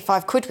bring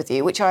 85 quid with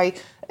you, which I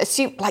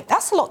assume,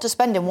 that's a lot to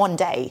spend in one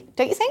day,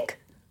 don't you think?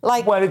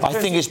 I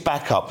think it's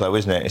backup, though,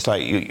 isn't it? It's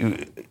like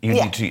you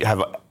need to have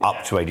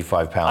up to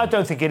 £85. I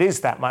don't think it is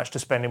that much to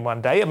spend in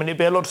one day. I mean, it'd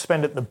be a lot to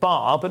spend at the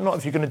bar, but not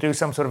if you're going to do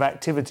some sort of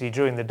activity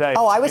during the day.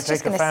 I was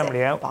just going to say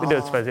family out. I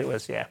suppose it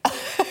was, yeah.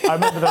 I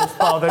remember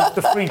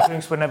the free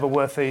drinks were never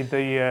worth the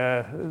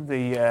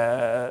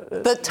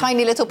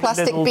tiny little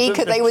plastic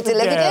beaker they were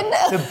delivered in.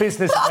 The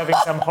business of having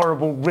some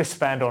horrible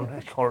wristband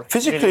on.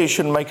 Physically, it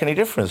shouldn't make any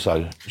difference,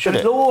 though, should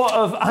it? The law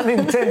of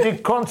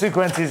unintended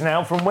consequences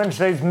now from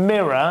Wednesday's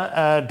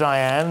Mirror.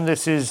 Diane,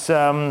 this is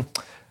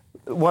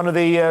one of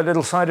the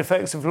little side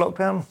effects of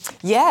lockdown?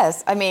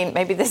 Yes, I mean,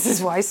 maybe this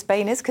is why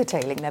Spain is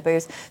curtailing their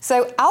booze.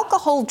 So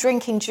alcohol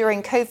drinking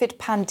during COVID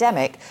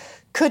pandemic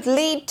could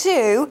lead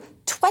to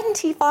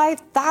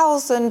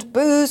 25,000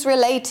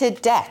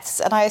 booze-related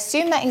deaths. And I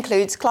assume that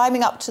includes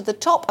climbing up to the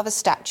top of a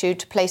statue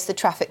to place the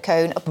traffic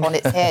cone upon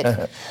its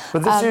head.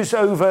 But this is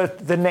over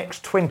the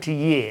next 20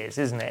 years,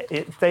 isn't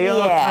it? They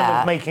are kind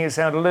of making it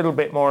sound a little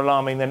bit more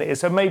alarming than it is.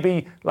 So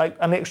maybe like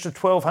an extra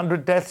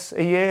 1,200 deaths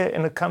a year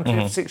in a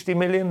country of 60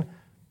 million?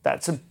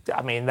 That's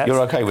You're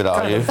OK with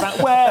that, are you?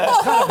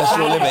 That's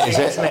your limit, is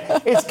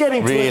it?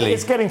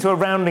 It's getting to a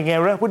rounding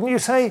error, wouldn't you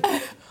say?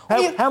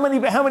 How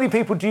many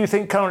people do you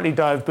think currently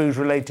die of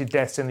booze-related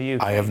deaths in the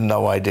UK? I have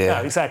no idea.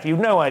 No, exactly.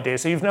 You've no idea.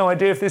 So you've no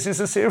idea if this is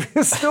a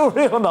serious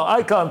story or not.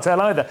 I can't tell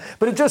either.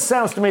 But it just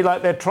sounds to me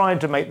like they're trying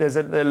to make there's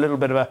a little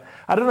bit of a...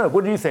 I don't know.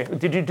 What do you think?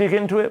 Did you dig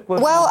into it?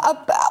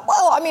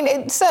 I mean,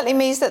 it certainly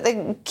means that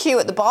the queue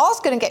at the bar is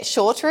going to get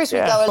shorter as we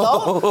go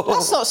along.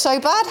 That's not so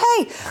bad,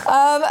 hey.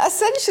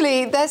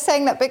 Essentially, they're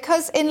saying that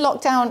because in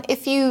lockdown,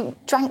 if you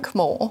drank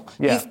more,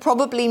 you've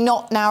probably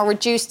not now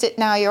reduced it,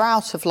 now you're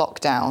out of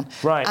lockdown.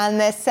 Right. And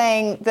they're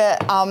saying that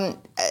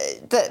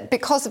that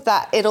because of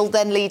that, it'll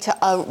then lead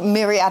to a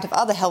myriad of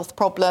other health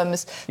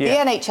problems. The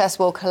NHS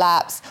will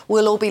collapse.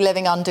 We'll all be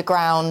living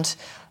underground.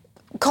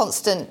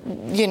 Constant,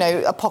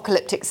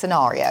 apocalyptic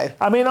scenario.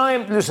 I mean, I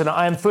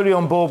am fully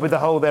on board with the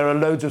whole there are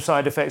loads of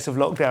side effects of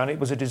lockdown. It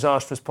was a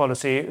disastrous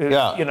policy,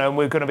 and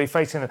we're going to be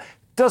facing them.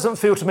 Doesn't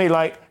feel to me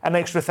like an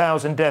extra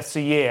 1,000 deaths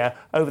a year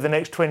over the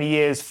next 20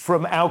 years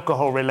from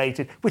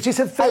alcohol-related, which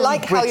is a very I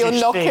like how British you're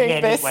knocking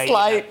this,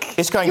 anyway.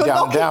 It's going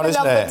down,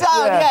 isn't it?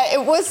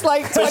 It was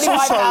like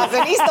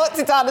 25,000. He's knocked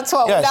it down to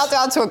 12. Yes. Now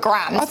down to a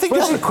grand. I think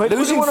losing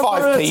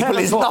 5 people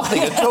is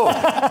nothing at all.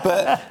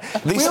 But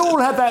we all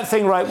had that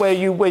thing, right, where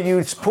you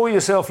pour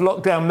yourself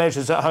lockdown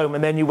measures at home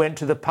and then you went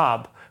to the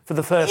pub for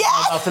the first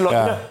time after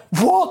lockdown.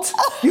 What?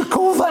 You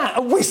call that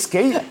a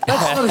whiskey?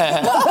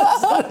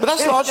 But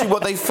that's largely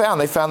what they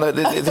found. They found that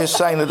they're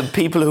saying that the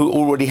people who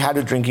already had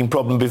a drinking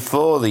problem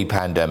before the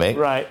pandemic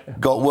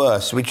got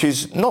worse, which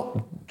is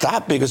not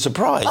that big a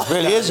surprise,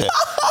 really, is it?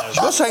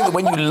 You're saying that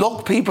when you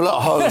lock people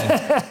at home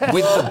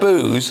with the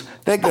booze,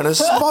 they're going to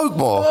smoke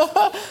more.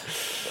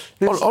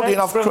 Oddly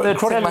enough,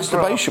 chronic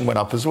masturbation went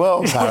up as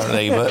well,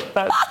 apparently. But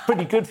that's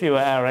pretty good for you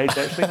at our age,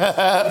 actually.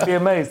 You'd be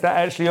amazed. That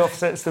actually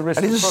offsets the risk.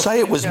 I didn't say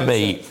it was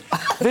me.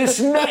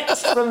 This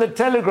next from The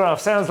Telegraph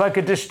sounds like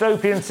a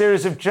dystopian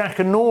series of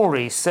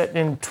Jackanory set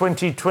in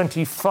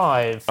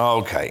 2025.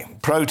 OK.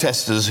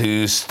 Protesters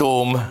who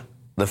storm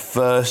the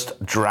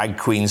first drag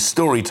queen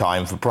story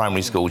time for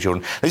primary school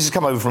children. This has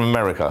come over from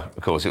America,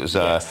 of course. It was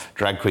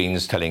drag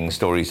queens telling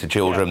stories to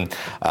children.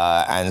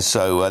 And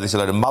so there's a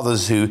load of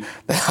mothers who,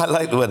 I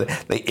like the way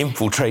they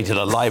infiltrated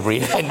a library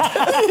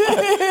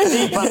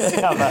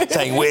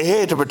saying, we're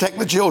here to protect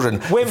the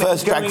children. Women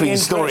first drag queen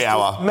story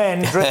hour.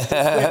 Men dressed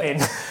as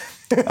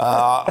women.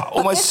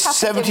 Almost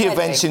 70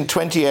 events in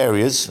 20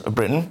 areas of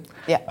Britain.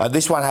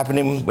 This one happened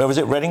in, where was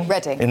it, Reading?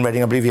 Reading. In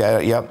Reading, I believe,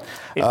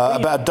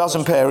 about a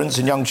dozen parents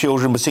and young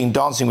children were seen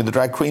dancing with the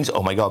drag queens,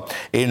 oh my God,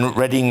 in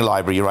Reading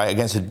Library, you're right,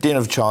 against a din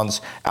of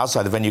chants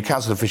outside the venue.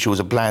 Council officials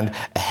had planned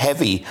a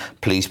heavy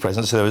police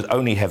presence, so there was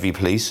only heavy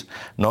police,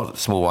 not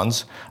small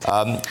ones.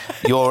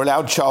 You're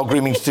allowing child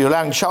grooming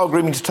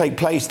to take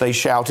place, they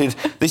shouted.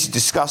 This is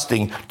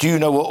disgusting. Do you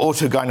know what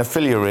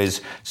autogynephilia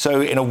is?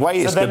 So in a way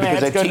it's good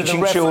because they're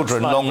teaching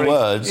children long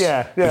words,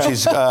 which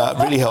is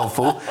really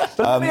helpful.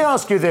 But let me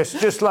ask you this,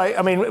 just like,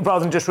 I mean,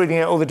 rather than just reading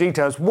out all the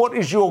details, what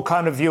is your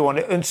kind of view on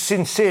it, and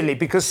sincerely,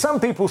 because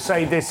some people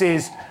say this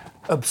is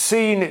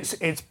obscene,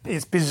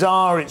 it's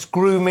bizarre, it's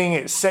grooming,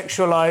 it's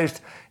sexualized,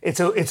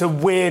 it's a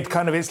weird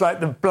kind of, it's like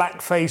the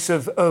blackface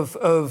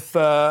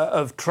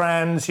of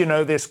trans,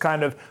 this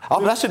kind of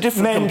but that's a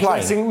different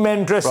complaint.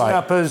 Men dressing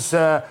up as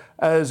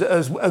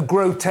a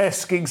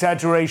grotesque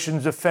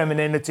exaggerations of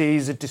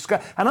femininities,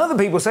 and other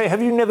people say,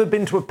 have you never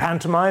been to a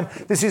pantomime?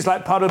 This is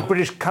like part of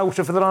British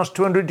culture for the last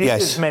 200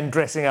 years, men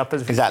dressing up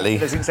as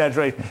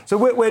exaggerated. So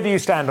where do you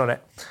stand on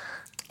it?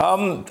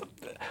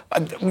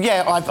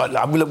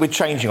 Look, we're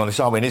changing on this,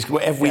 aren't we? And it's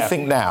whatever we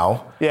think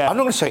now. Yeah. I'm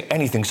not going to say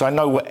anything, because I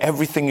know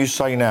everything you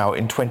say now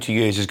in 20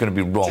 years is going to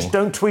be wrong. Just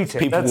don't tweet it.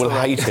 People will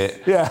hate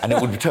it, and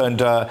it will be turned.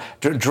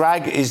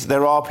 Drag is.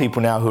 There are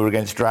people now who are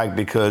against drag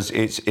because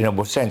it's, in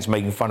a sense,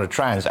 making fun of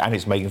trans, and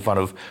it's making fun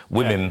of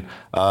women,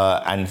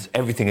 and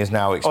everything is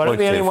now exploitative. I don't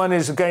think anyone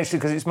is against it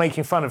because it's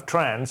making fun of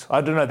trans.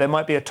 I don't know. There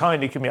might be a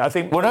tiny community. I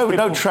think. Well,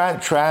 no.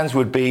 Trans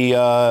would be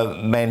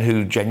men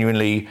who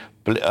genuinely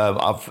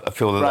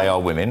feel that they are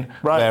women,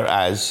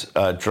 whereas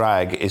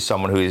drag is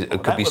someone who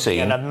could be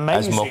seen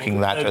as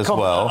mocking that as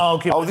well.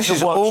 This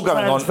is all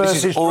going on.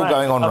 This is all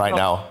going on right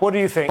now. What do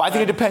you think? But I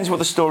think it depends what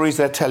the stories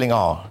they're telling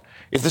are.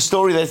 If the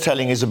story they're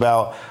telling is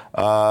about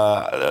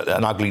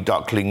an ugly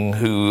duckling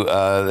who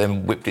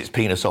then whipped its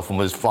penis off and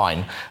was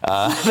fine,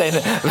 then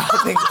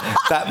I think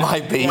that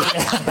might be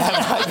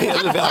a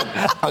little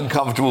bit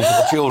uncomfortable for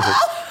the children.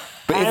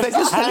 But if they're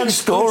just telling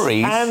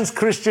stories... Hans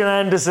Christian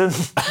Andersen,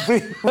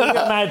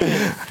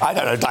 imagine. I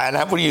don't know,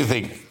 Diana, what do you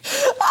think?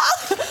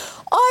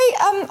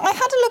 I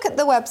had a look at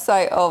the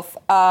website of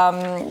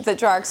the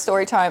drag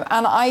Storytime,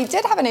 and I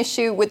did have an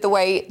issue with the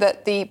way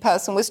that the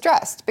person was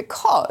dressed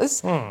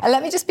because, and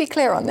let me just be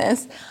clear on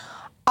this,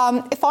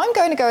 if I'm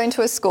going to go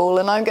into a school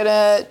and I'm going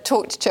to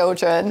talk to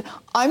children,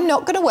 I'm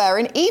not going to wear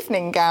an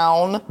evening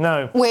gown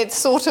with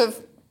sort of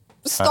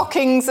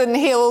stockings and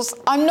heels.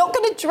 I'm not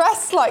going to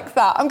dress like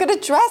that. I'm going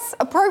to dress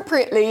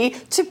appropriately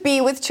to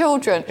be with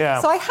children. Yeah.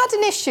 So I had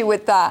an issue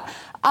with that.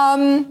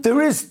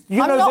 There is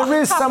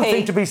happy.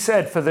 something to be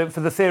said for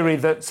the theory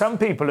that some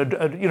people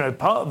are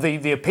part of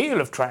the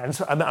appeal of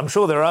trans. I'm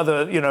sure there are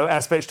other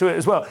aspects to it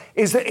as well.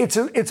 Is that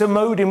it's a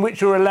mode in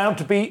which you're allowed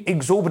to be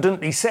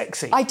exorbitantly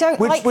sexy. I don't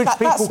like that.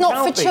 That's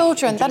not for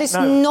children. That is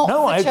not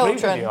for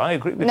children. I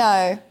agree with you.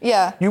 No,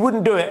 yeah. You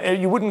wouldn't do it.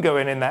 You wouldn't go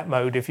in that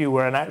mode if you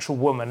were an actual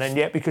woman, and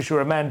yet because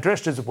you're a man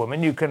dressed as a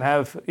woman, you can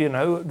have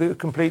the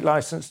complete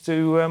license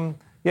to.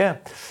 Yeah.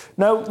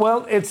 No,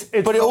 well, it's...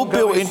 But it all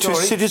built into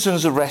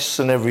citizens' arrests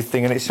and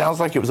everything, and it sounds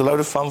like it was a load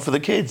of fun for the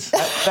kids.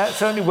 That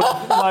certainly would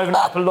liven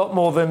up a lot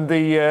more than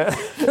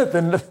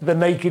the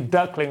naked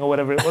duckling or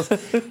whatever it was.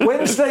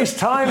 Wednesday's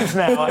Times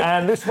now,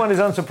 and this one is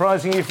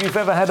unsurprising if you've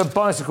ever had a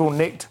bicycle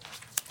nicked,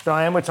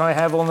 Diane, which I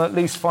have on at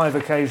least 5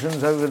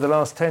 occasions over the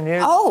last 10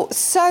 years. Oh,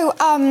 so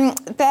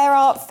there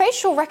are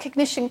facial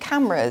recognition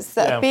cameras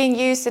that are being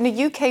used in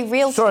a UK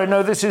real... Sorry,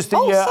 no, this is the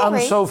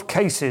unsolved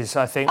cases,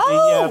 I think.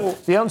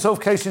 The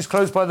unsolved cases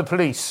closed by the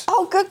police.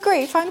 Oh, good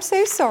grief, I'm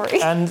so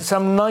sorry. And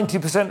some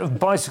 90% of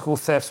bicycle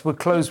thefts were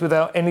closed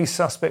without any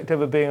suspect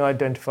ever being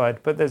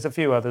identified, but there's a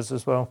few others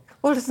as well.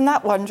 Well, isn't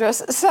that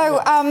wondrous? So,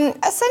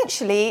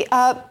 essentially,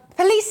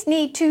 police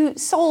need to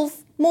solve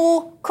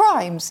more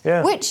crimes,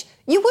 which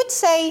you would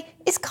say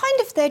is kind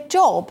of their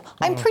job.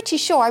 I'm pretty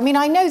sure. I mean,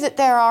 I know that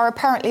there are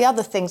apparently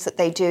other things that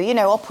they do,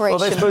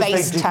 Operation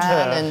Base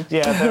Tan.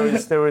 Yeah,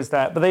 there is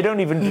that. But they don't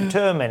even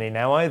deter many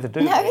now either, do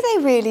they? No,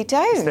 they really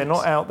don't. They're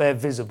not out there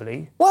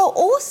visibly. Well,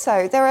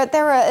 also, there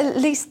are at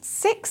least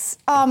 6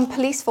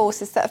 police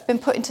forces that have been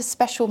put into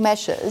special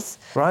measures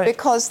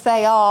because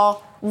they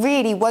are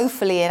really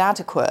woefully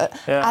inadequate,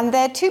 and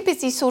they're too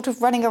busy sort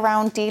of running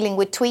around dealing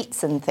with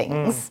tweets and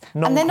things.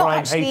 And they're not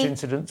actually hate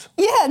incidents.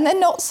 Yeah, and they're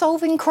not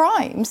solving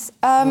crimes.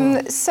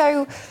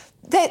 So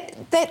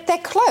they're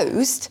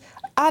closed.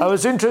 And I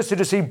was interested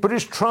to see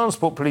British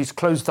Transport Police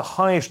closed the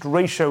highest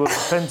ratio of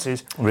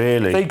offences.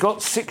 Really? They got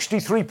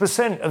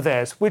 63% of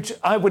theirs, which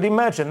I would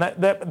imagine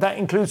that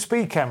includes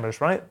speed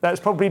cameras, right? That's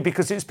probably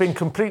because it's been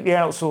completely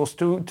outsourced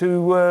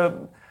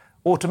to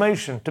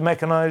automation, to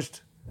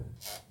mechanised...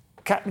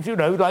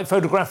 like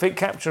photographic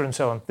capture and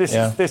so on. This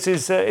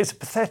is it's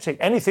pathetic.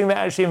 Anything that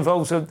actually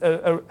involves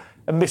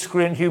a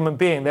miscreant human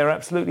being, they're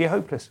absolutely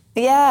hopeless.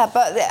 Yeah,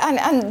 but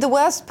and the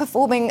worst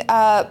performing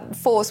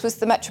force was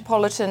the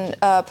Metropolitan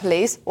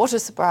Police. What a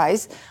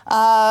surprise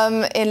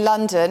in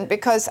London,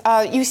 because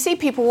you see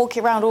people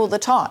walking around all the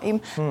time,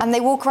 and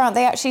they walk around.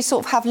 They actually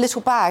sort of have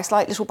little bags,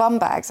 like little bum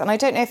bags. And I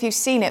don't know if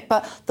you've seen it,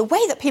 but the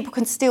way that people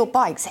can steal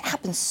bikes, it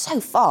happens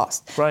so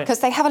fast because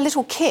they have a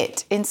little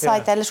kit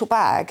inside their little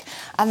bag,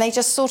 and they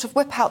just sort of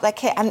whip out their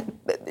kit, and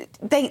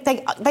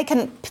they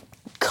can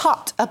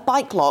cut a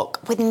bike lock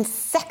within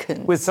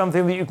seconds. With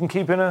something that you can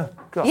keep in a...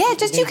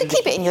 you can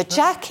keep it in your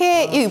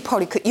jacket. You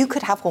probably could. You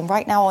could have one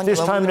right now on this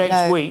your... This time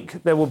next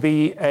week, there will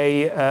be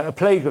a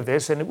plague of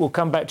this, and it will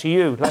come back to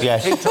you. Like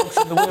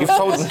TikToks in the You've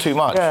told them too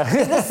much.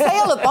 The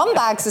sale of bum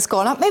bags has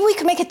gone up. Maybe we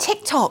can make a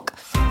TikTok.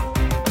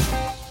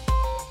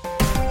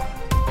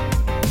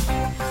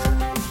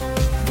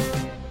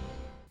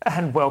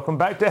 And welcome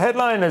back to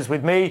Headliners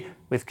with me,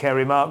 with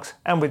Kerry Marks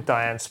and with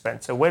Diane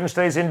Spencer.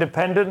 Wednesday's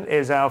Independent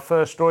is our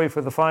first story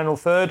for the final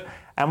third,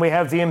 and we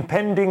have the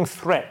impending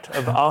threat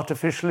of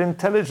artificial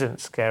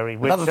intelligence, Kerry.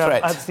 Another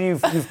threat.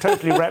 You've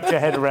totally wrapped your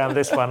head around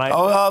this one.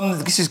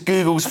 This is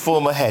Google's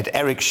former head,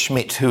 Eric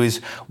Schmidt, who is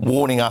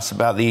warning us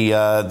about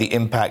the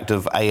impact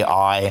of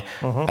AI,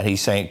 and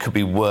he's saying it could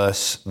be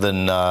worse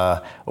than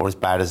or as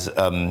bad as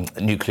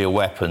nuclear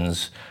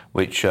weapons,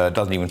 which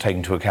doesn't even take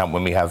into account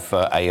when we have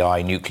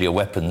AI nuclear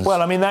weapons.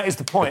 Well, I mean, that is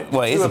the point.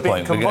 Well, it is the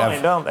point. We're going to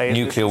mind, aren't they?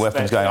 Nuclear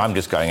weapons going, I'm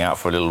just going out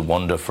for a little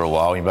wander for a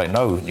while. You're like,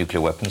 no,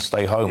 nuclear weapons,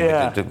 stay home.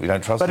 Yeah. We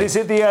don't trust it. But is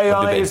it the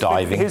AI?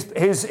 Diving.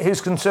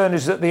 His concern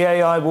is that the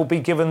AI will be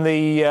given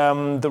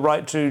the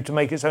right to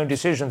make its own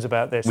decisions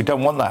about this. We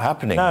don't want that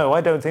happening. No,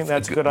 I don't think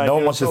that's a good idea. No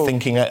one wants a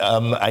thinking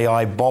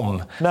AI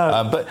bomb.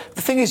 No. But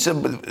the thing is,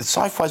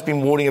 sci-fi's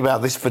been warning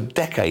about this for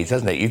decades,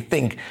 hasn't it? You'd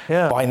think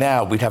by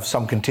now we'd have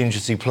some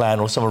contingency plan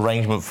or some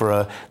arrangement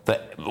for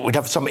that we'd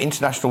have some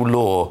international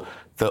law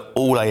that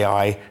all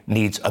AI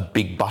needs a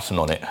big button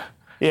on it.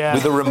 Yeah.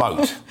 With a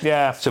remote.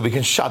 Yeah. So we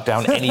can shut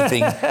down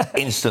anything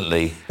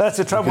instantly. That's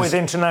the trouble with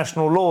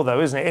international law, though,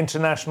 isn't it?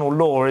 International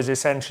law is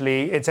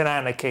essentially, it's an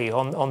anarchy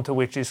onto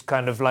which is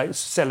kind of like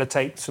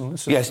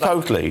sellotape. Yes,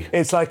 totally.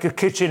 It's like a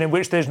kitchen in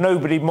which there's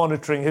nobody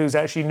monitoring who's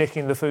actually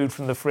nicking the food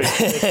from the fridge.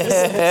 It's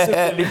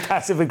a really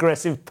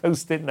passive-aggressive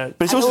post-it note.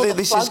 But it's also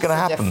this is going to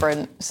happen.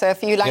 Different. So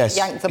if you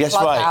yank the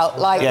plug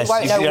out,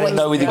 you don't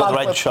know whether you've got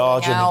the right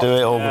charger to do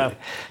it. Or,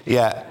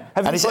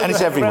 And it's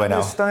everywhere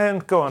now. Diane?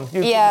 Go on.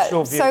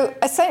 So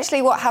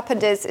essentially what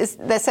happened is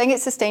they're saying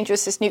it's as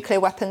dangerous as nuclear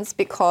weapons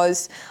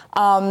because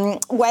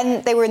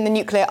when they were in the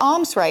nuclear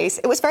arms race,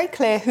 it was very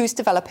clear who's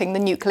developing the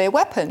nuclear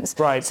weapons.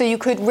 Right. So you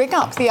could ring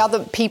up the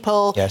other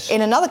people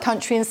in another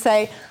country and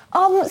say,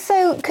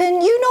 so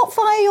can you not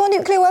fire your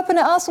nuclear weapon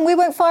at us and we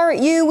won't fire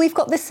at you? We've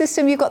got this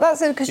system, you've got that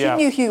system, because you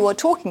knew who you were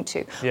talking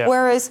to. Yeah.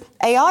 Whereas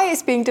AI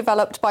is being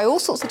developed by all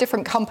sorts of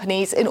different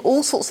companies in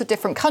all sorts of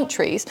different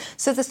countries,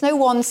 so there's no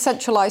one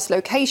centralised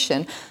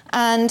location.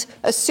 And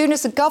as soon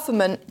as a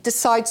government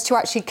decides to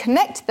actually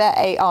connect their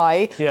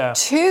AI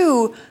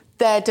to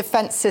their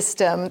defence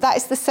system, that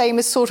is the same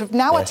as sort of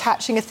now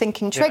attaching a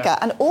thinking trigger.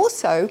 And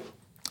also,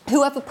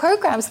 whoever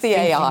programs the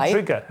AI...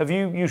 Thinking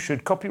trigger. You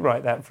should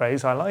copyright that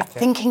phrase. I like it.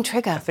 Thinking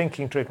trigger. A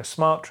thinking trigger.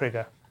 Smart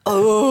trigger.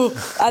 Oh,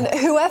 and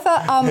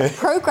whoever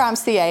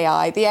programs the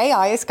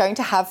AI is going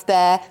to have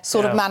their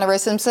sort of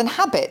mannerisms and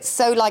habits.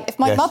 So, like, if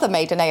my mother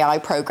made an AI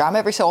program,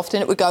 every so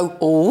often it would go,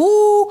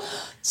 ooh.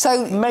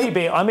 So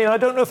maybe. I mean, I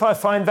don't know if I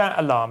find that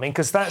alarming,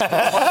 because that's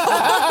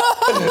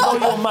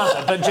not your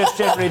mother, but just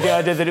generally the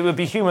idea that it would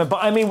be human.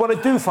 But I mean, what I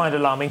do find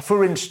alarming,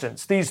 for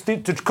instance,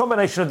 the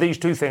combination of these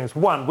two things.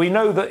 One, we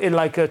know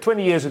that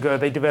 20 years ago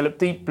they developed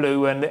Deep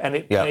Blue and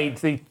it made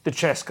the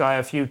chess guy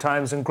a few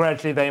times, and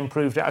gradually they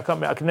improved it. I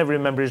can never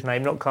remember his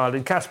name, not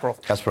Karlin,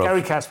 Kasparov.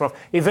 Garry Kasparov.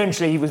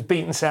 Eventually he was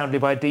beaten soundly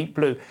by Deep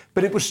Blue,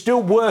 but it was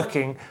still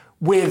working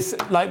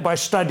by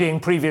studying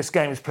previous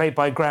games played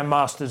by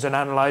grandmasters and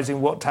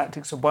analysing what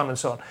tactics have won and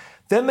so on.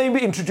 Then they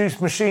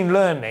introduced machine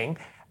learning,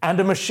 and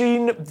a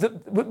machine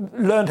that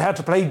learned how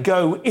to play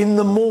Go in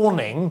the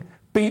morning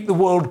beat the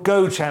world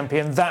Go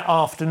champion that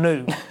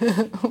afternoon.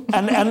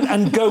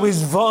 and Go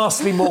is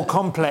vastly more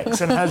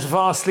complex and has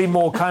vastly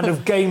more kind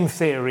of game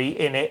theory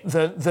in it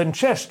than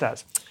chess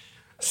does.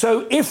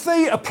 So if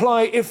they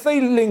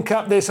link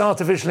up this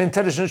artificial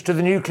intelligence to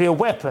the nuclear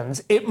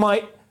weapons, it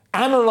might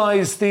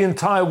analyse the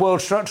entire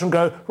world structure and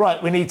go,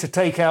 right, we need to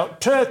take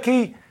out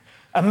Turkey,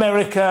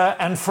 America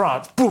and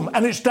France. Boom,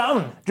 and it's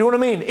done. Do you know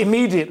what I mean?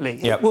 Immediately.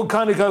 Yep. It will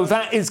kind of go,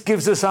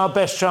 gives us our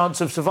best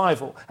chance of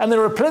survival. And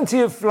there are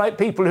plenty of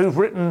people who've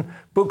written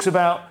books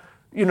about,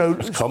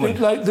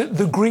 like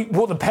the Greek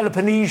War, the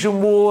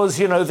Peloponnesian Wars,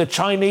 the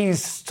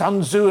Chinese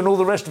Sun Tzu and all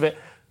the rest of it,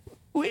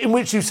 in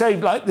which you say,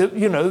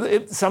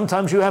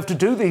 sometimes you have to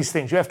do these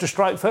things. You have to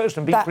strike first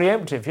and be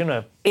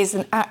preemptive, Is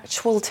an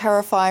actual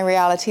terrifying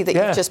reality that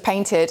you've just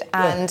painted.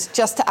 And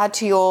just to add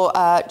to your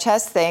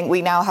chess thing,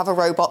 we now have a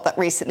robot that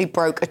recently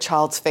broke a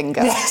child's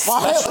finger. Yes,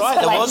 that's right.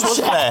 There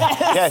wasn't there?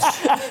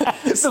 Yes.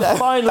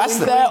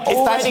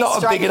 If that's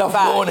not a big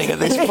enough warning at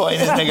this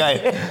point, isn't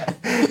it?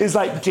 It's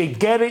like, do you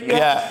get it yet?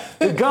 Yeah.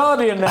 The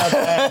Guardian now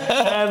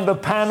and the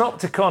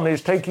Panopticon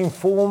is taking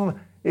form,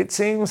 it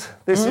seems.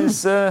 This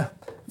is...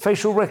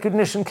 facial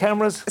recognition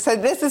cameras. So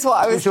this is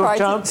what I was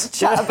trying to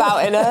chat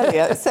about in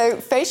earlier. So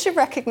facial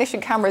recognition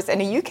cameras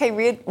in a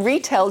UK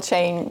retail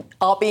chain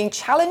are being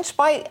challenged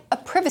by a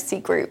privacy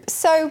group.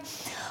 So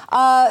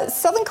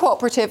Southern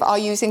Cooperative are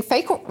using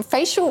fecal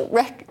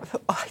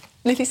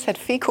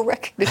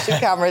recognition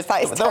cameras.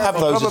 That is they'll have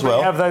those as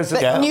well.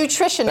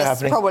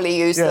 Nutritionists probably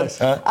use them.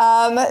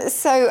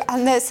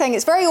 And they're saying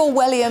it's very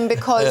Orwellian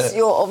because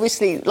you're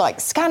obviously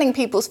scanning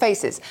people's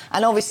faces.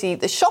 And obviously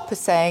the shop is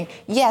saying,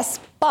 yes,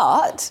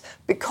 but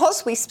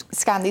because we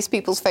scan these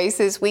people's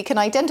faces, we can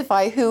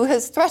identify who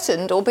has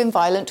threatened or been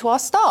violent to our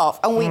staff.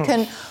 And we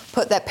can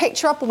put their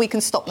picture up and we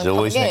can stop them coming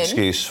in. There's always an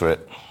excuse for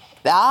it.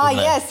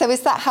 Yes. So is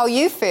that how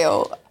you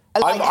feel?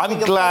 I'm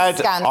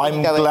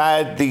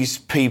glad these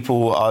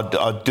people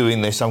are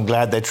doing this. I'm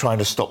glad they're trying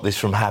to stop this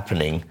from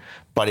happening.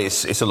 But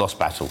it's a lost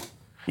battle.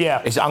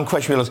 Yeah. It's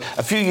unquestionably lost.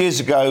 A few years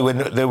ago, when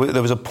there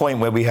was a point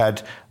where we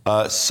had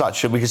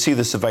we could see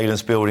the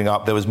surveillance building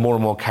up. There was more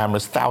and more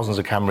cameras, thousands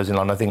of cameras in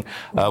London. I think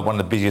one of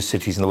the busiest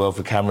cities in the world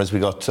for cameras. We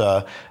got,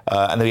 and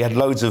then we had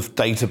loads of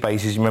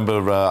databases. You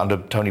remember under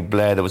Tony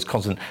Blair, there was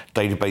constant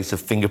database of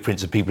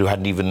fingerprints of people who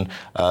hadn't even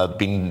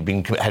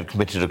had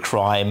committed a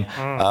crime.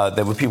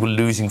 There were people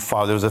losing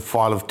files. There was a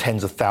file of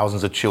tens of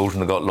thousands of children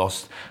that got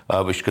lost,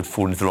 which could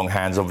fall into the wrong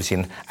hands. Obviously,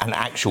 an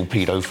actual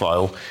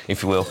paedophile,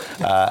 if you will.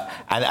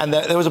 And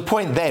there was a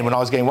point then when I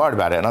was getting worried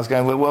about it, and I was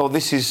going, well,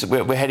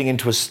 we're heading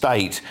into a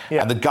state.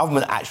 Yeah. And the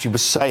government actually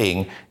was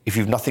saying, if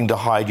you've nothing to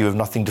hide, you have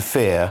nothing to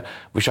fear,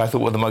 which I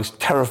thought were the most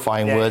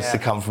terrifying words to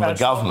come from a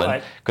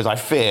government, because I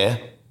fear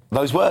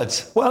those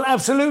words. Well,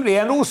 absolutely.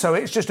 And also,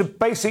 it's just a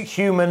basic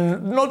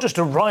human, not just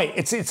a right,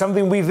 it's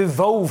something we've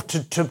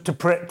evolved to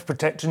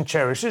protect and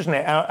cherish, isn't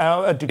it?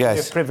 Our degree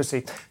of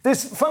privacy.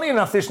 Funny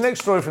enough, this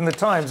next story from The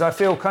Times, I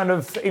feel kind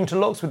of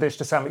interlocks with this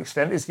to some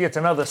extent. It's yet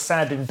another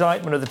sad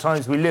indictment of the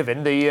times we live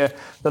in. The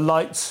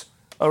lights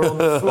are on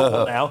the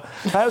floor now.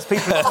 Perhaps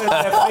people are putting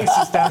their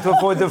faces down to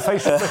avoid the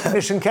facial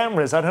recognition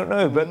cameras. I don't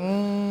know, but...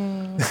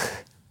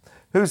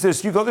 Who's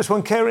this? You got this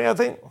one, Kerry, I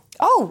think?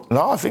 Oh.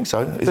 No, I think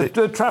so.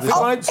 The traffic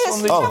lights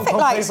on the traffic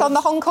lights on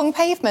the Hong Kong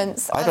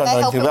pavements. I don't know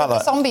anything about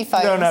that. Zombie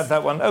phones. You don't have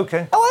that one,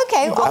 OK. Oh,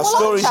 OK. Our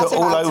stories are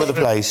all over the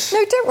place.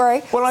 No, don't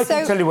worry. Well, I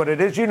can tell you what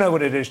it is. You know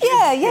what it is.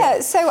 Yeah.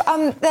 So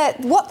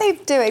what they're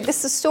doing, this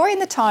is a story in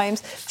The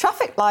Times,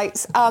 traffic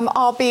lights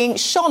are being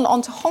shone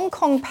onto Hong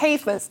Kong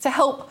pavements to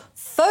help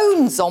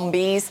phone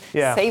zombies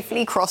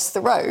safely cross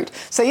the road.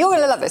 So you're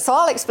going to love this. So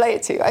I'll explain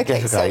it to you.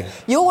 Okay. So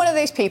you're one of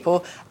those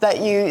people that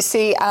you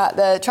see at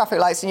the traffic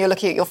lights and you're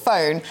looking at your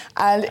phone,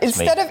 and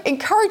instead of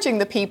encouraging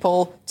the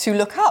people to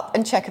look up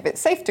and check if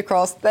it's safe to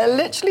cross, they're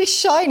literally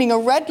shining a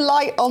red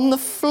light on the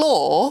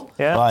floor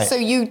so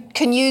you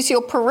can use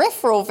your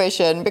peripheral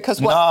vision because...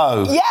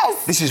 No!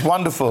 Yes! This is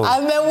wonderful.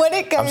 And then when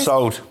it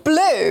goes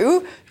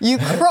blue, you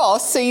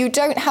cross so you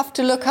don't have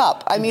to look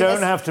up. I mean, you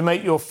don't have to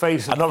make your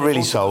face... I'm not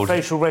really sold.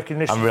 Facial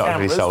recognition I'm not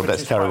really sold.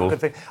 That's terrible.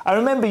 I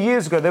remember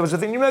years ago there was a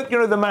thing, you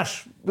know the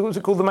MASH, what was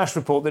it called, the MASH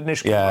report that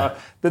Nish that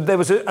there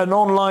was an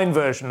online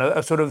version,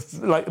 a sort of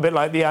like a bit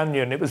like The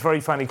Onion. It was very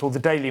funny, called the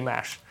Daily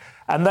MASH.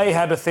 And they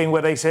had a thing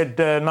where they said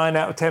 9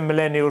 out of 10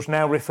 millennials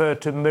now refer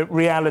to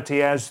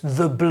reality as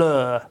the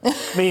blur,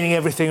 meaning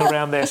everything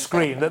around their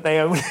screen, that they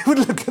only would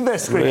look at their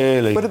screen.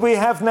 Really? But we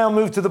have now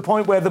moved to the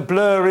point where the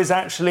blur is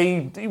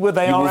actually... where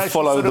they are actually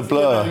follow the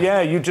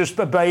blur. You just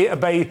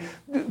obey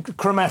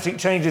chromatic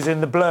changes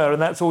in the blur,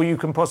 and that's all you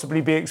can possibly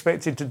be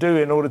expected to do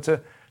in order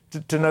to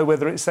know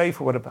whether it's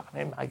safe or whatever.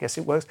 I guess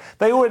it works.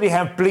 They already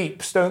have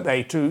bleeps, don't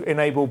they, to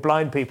enable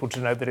blind people to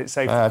know that it's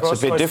safe.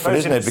 It's a bit different,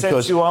 isn't it?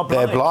 Because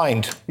they're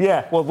blind.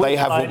 Yeah, well, they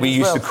have what we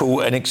used to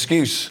call an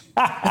excuse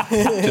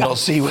to not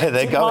see where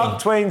they're going.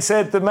 Mark Twain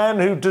said the man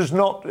who does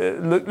not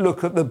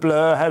look at the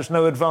blur has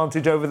no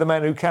advantage over the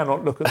man who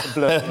cannot look at the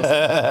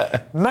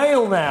blur.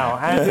 Mail now,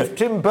 and if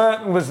Tim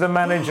Burton was the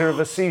manager of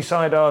a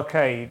seaside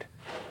arcade,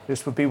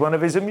 this would be one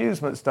of his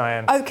amusements,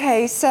 Diane.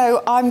 OK,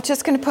 so I'm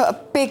just going to put a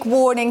big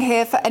warning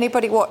here for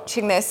anybody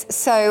watching this.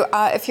 So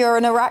if you're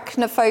an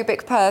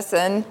arachnophobic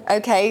person,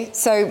 OK,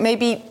 so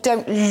maybe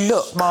don't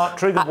look Smart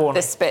trigger warning.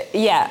 This bit.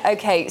 Yeah,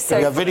 OK, so...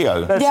 We have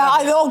video?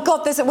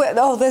 God, there's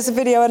a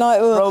video and I...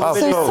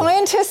 So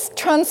scientists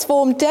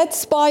transform dead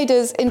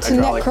spiders into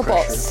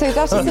necrobots. So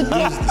that is an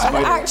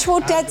actual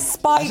dead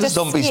spider. That's a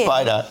zombie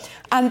spider.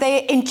 And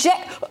they're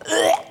injecting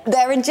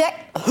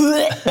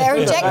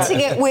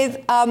it with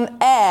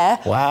air.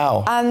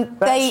 Wow. And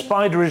that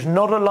spider is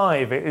not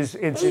alive. It's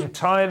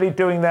entirely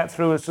doing that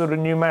through a sort of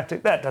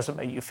pneumatic... That doesn't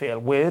make you feel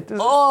weird, does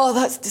it? Oh,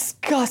 that's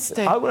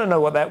disgusting. I want to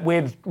know what that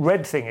weird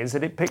red thing is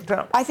that it picked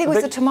up. I think it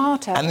was a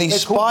tomato. And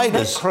these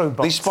spiders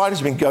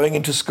have been going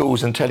into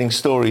schools and telling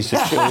stories to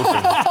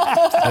children.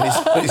 And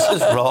it's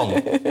just wrong.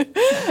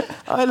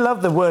 I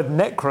love the word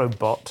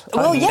necrobot.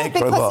 Well,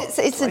 because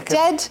it's a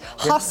dead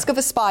husk of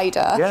a spider.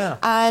 Yeah.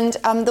 And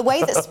the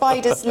way that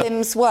spiders'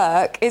 limbs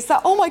work is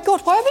that, oh my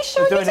God, why are they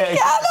showing it again?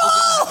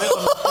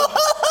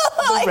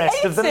 The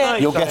rest of the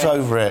night. You'll get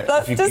over it.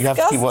 That's disgusting. You have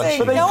to keep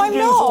watching. No, I'm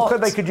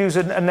not. They could use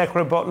a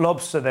necrobot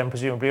lobster then,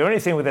 presumably, or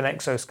anything with an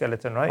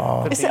exoskeleton, right?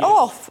 Oh. Is it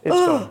off? It's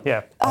gone,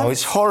 yeah.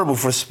 It's horrible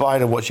for a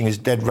spider watching his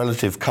dead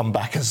relative come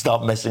back and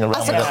start messing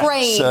around with a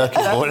crane.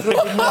 circuit.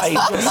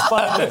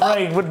 Spider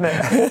brain, wouldn't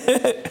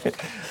it?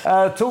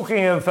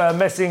 Talking of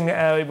messing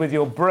with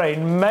your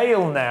brain,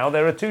 mail now.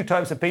 There are two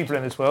types of people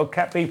in this world,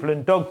 cat people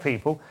and dog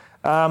people,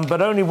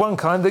 but only one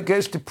kind that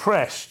gets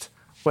depressed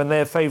when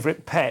their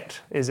favourite pet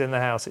is in the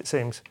house, it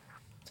seems.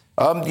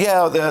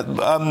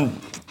 The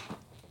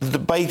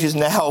debate has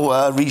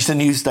now reached a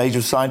new stage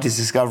of scientists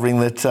discovering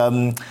that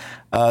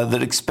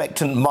that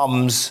expectant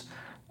mums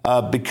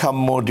become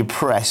more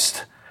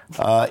depressed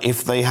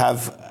if they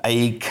have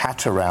a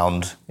cat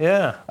around.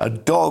 Yeah. A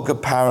dog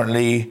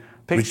apparently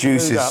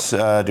reduces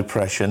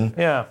depression,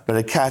 but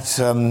a cat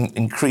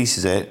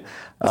increases it.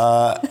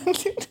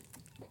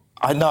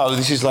 I know,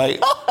 this is like,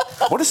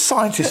 what do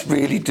scientists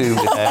really do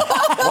there?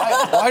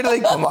 Why do they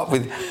come up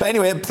with... But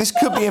anyway, this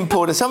could be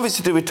important. Some of it's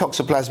to do with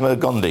Toxoplasma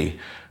gondii,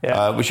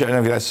 which I don't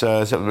know if that's...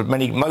 a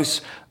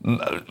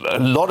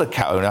lot of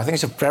cat owners, I think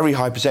it's a very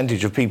high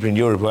percentage of people in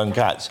Europe who own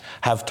cats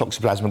have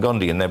Toxoplasma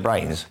gondii in their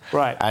brains.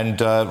 Right.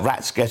 And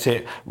rats get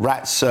it.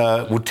 Rats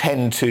will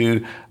tend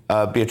to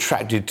be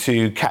attracted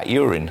to cat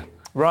urine.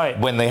 Right.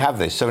 When they have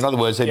this. So in other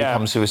words, they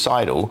become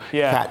suicidal.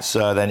 Yeah. Cats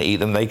then eat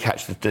them, they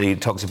catch the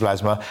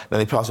toxoplasma, then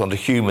they pass it on to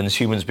humans.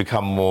 Humans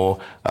become more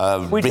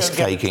risk-taking. We don't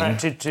get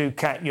attracted to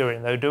cat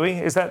urine, though, do we?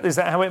 Is that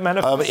how it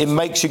manifests? It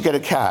makes you get a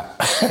cat.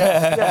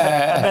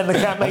 And then the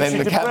cat makes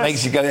you cat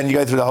makes you go, and you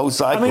go through the whole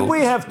cycle. I mean,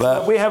 we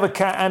have a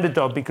cat and a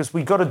dog because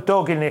we got a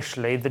dog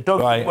initially. The dog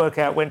didn't work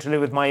out, went to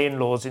live with my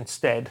in-laws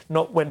instead.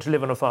 Not went to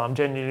live on a farm,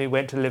 genuinely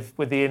went to live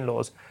with the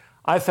in-laws.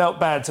 I felt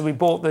bad, so we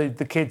bought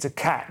the kids a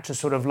cat to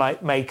sort of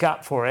like make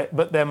up for it.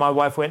 But then my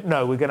wife went,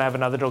 no, we're going to have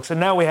another dog. So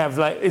now we have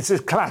it's a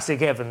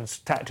classic Evans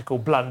tactical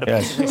blunder.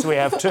 Yes. So we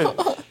have two.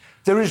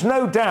 There is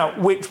no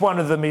doubt which one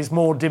of them is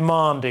more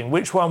demanding,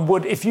 which one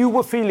would, if you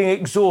were feeling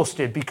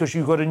exhausted because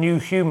you've got a new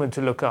human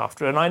to look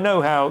after, and I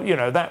know how,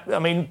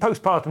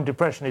 postpartum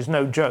depression is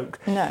no joke.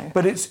 No.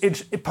 But it's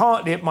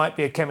partly it might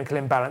be a chemical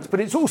imbalance, but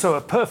it's also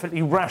a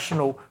perfectly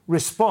rational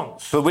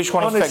response. But which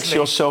one affects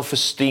your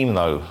self-esteem,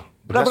 though?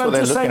 No, but I'm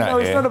just saying,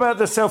 it's not about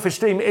the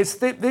self-esteem. It's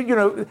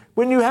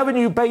when you have a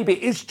new baby,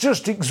 it's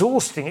just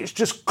exhausting. It's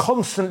just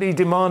constantly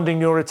demanding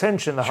your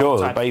attention the whole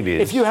time. Sure, the baby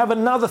is. If you have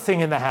another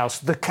thing in the house,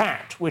 the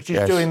cat, which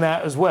is doing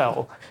that as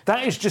well,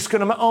 that is just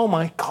going to, oh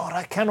my God,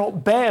 I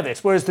cannot bear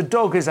this. Whereas the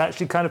dog is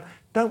actually kind of,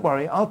 don't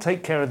worry, I'll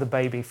take care of the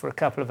baby for a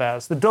couple of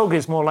hours. The dog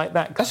is more like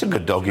that. That's a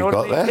good dog you've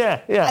got there.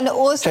 Yeah, yeah. And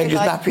also changes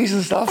nappies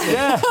and stuff.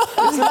 Yeah,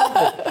 it's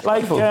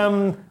lovely.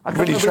 I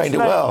really trained it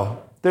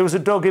well. There was a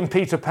dog in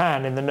Peter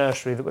Pan in the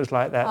nursery that was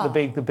like that.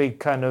 The big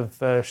kind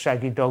of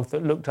shaggy dog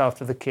that looked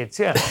after the kids.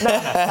 Yeah,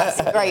 that's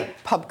a great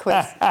pub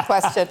quiz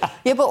question.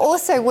 Yeah, but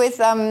also with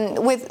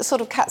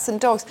sort of cats and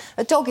dogs,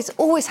 a dog is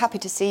always happy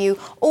to see you.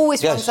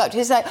 Always runs up to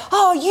you, like,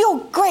 "Oh, you're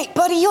great,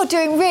 buddy. You're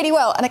doing really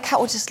well." And a cat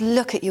will just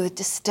look at you with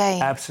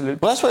disdain. Absolutely.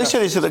 Well, that's what I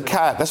said. Is that the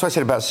cat? That's what I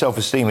said about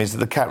self-esteem. Is that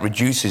the cat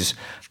reduces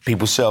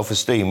people's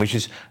self-esteem, which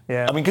is,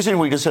 I mean, considering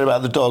what you just said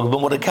about the dog,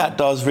 but what a cat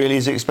does really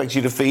is it expects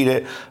you to feed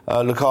it,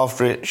 look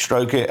after it,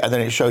 stroke it, and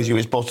then it shows you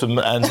its bottom,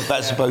 and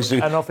that's supposed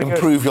to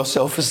improve your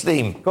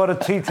self-esteem. Got a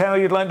tea towel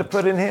you'd like to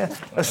put in here?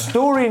 A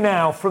story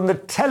now from the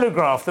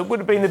Telegraph that would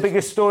have been the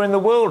biggest story in the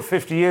world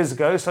 50 years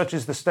ago. Such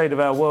is the state of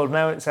our world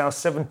now. It's our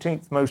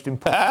 17th most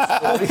important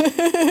story.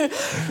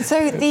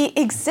 So the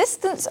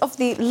existence of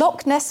the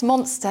Loch Ness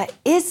Monster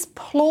is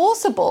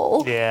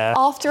plausible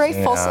after a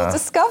fossil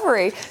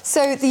discovery.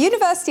 So the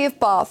University of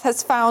Bath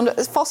has found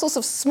fossils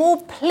of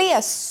small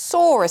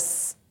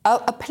plesiosaurus,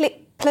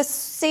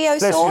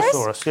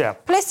 Plesiosaurus? Yeah.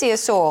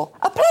 Plesiosaur.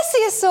 A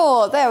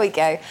plesiosaur, there we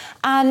go.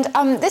 And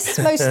this is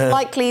most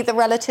likely the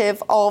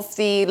relative of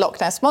the Loch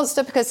Ness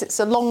Monster because it's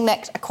a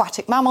long-necked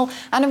aquatic mammal.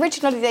 And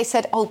originally they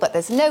said, but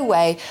there's no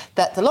way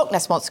that the Loch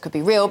Ness Monster could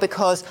be real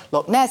because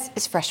Loch Ness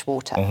is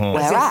freshwater.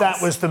 Whereas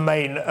that was the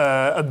main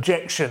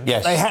objection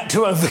they had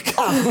to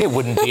overcome. It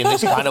wouldn't be in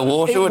this kind of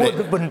water, would it?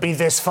 It wouldn't be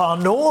this far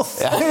north.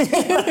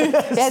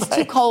 It's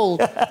too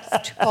cold.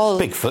 It's too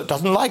cold. Bigfoot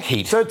doesn't like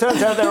heat. So it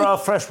turns out there are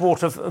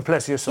freshwater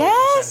plesiosaurs.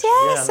 Yes.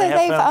 So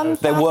they've found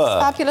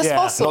fabulous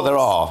fossils. Not there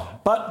are.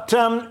 But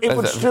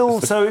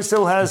it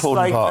still has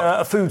like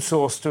a food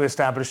source to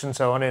establish and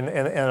so on in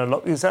a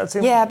lot. Is that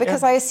simple? Yeah,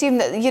 because I assume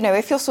that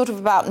if you're sort of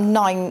about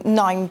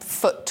 9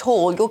 foot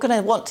tall, you're going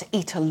to want to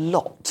eat a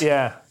lot.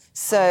 Yeah.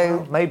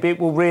 So maybe it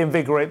will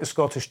reinvigorate the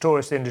Scottish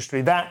tourist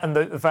industry. That and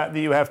the fact that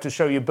you have to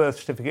show your birth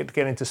certificate to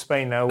get into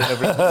Spain now,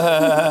 whatever it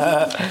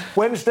is.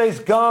 Wednesday's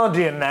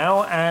Guardian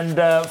now, and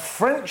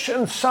French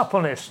and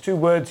suppleness, 2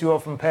 words you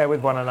often pair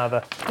with one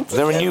another.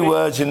 There are new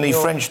words in the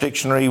French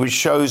dictionary which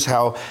shows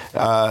how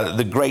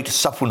the great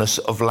suppleness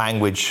of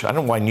language. I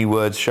don't know why new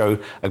words show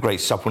a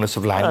great suppleness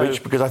of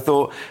language, because I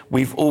thought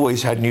we've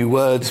always had new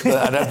words,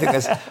 but I don't think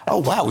there's... Oh,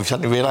 wow, we've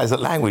suddenly realised that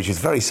language is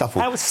very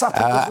supple. How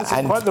supple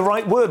isn't quite the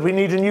right word. We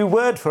need a new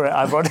word for it,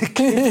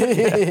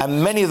 ironically.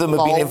 And many of them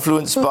have been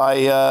influenced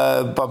by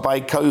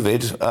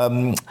COVID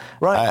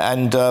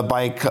and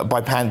by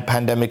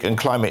pandemic and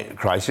climate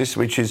crisis,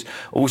 which is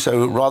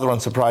also rather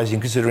unsurprising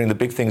considering the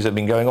big things that have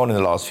been going on in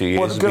the last few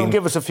years. Well,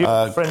 give us a few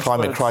French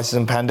climate words. Crisis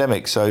and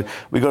pandemic. So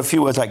we've got a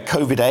few words like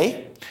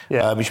COVID-A,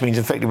 which means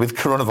infected with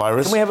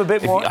coronavirus. Can we have a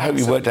bit more? I hope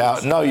you worked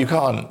out. No, you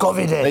can't.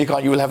 COVID-A. No, you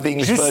can't. You will have the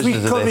English version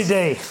of this.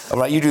 COVID-A.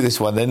 All right, you do this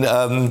one then.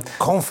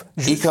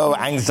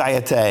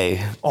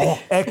 Eco-anxiety.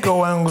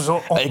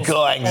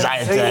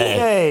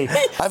 Eco-anxiety.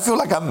 I feel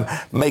like I'm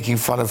making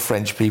fun of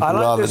French people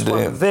rather than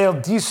doing it.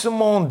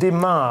 Verdissement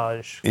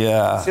d'image.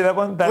 Yeah. See that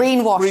one?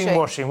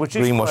 Greenwashing. Which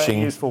is a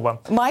useful one.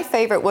 My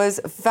favourite was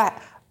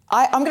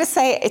I'm going to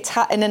say it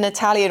in an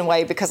Italian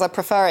way because I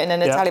prefer it in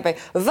an Italian way.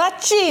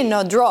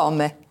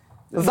 Vaccinodrome.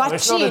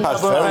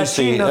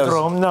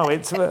 Vaccinodrome. No,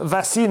 it's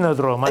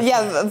vaccinodrome.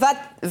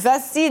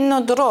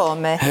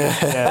 Vaccinodrome.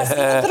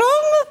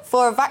 Vaccinodrome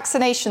for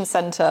vaccination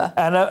centre.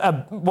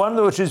 And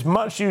one which is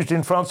much used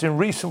in France in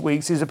recent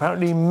weeks is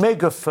apparently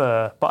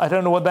Megafur, but I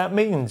don't know what that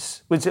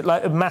means. Was it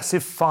like a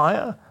massive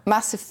fire?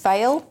 Massive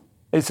fail?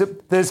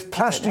 There's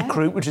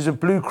Plasticroute, which is a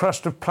blue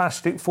crust of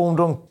plastic formed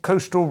on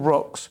coastal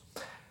rocks.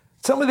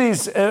 Some of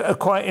these are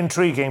quite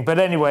intriguing, but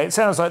anyway, it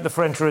sounds like the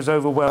French are as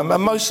overwhelmed.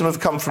 And most of them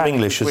have come from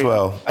English as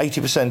well,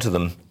 80% of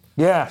them.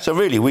 Yeah. So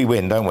really, we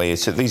win, don't we?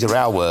 These are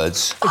our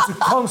words. It's a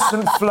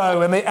constant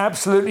flow, and it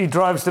absolutely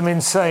drives them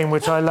insane,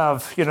 which I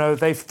love. You know,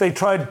 they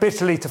tried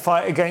bitterly to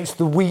fight against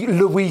the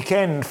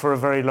weekend for a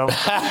very long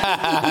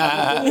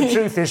time. The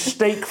truth is,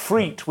 steak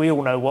frites. We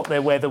all know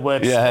where the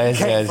word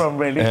came from,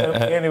 really.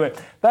 Anyway,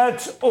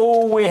 that's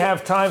all we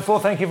have time for.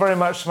 Thank you very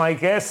much to my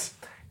guests,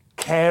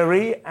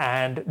 Carey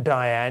and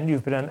Diane.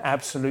 You've been an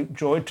absolute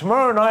joy.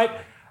 Tomorrow night,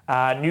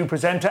 new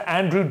presenter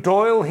Andrew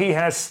Doyle. He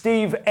has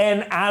Steve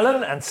N.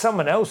 Allen and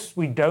someone else.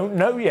 We don't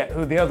know yet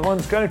who the other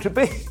one's going to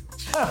be.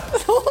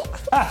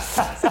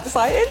 That's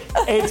exciting.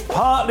 It's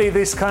partly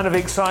this kind of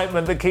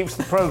excitement that keeps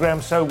the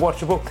programme so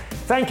watchable.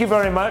 Thank you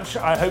very much.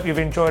 I hope you've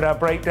enjoyed our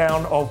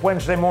breakdown of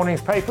Wednesday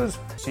morning's papers.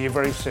 See you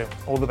very soon.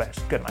 All the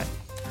best. Good night.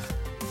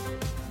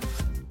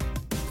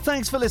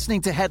 Thanks for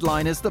listening to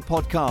Headliners, the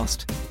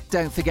podcast.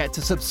 Don't forget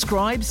to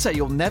subscribe so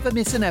you'll never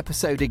miss an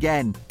episode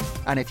again.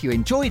 And if you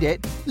enjoyed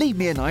it, leave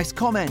me a nice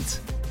comment.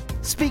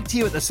 Speak to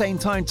you at the same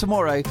time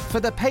tomorrow for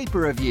the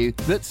paper review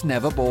that's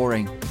never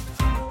boring.